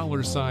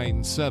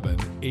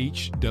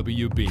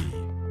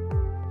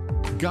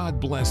 $7HWB. God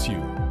bless you,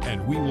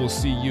 and we will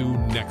see you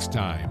next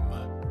time.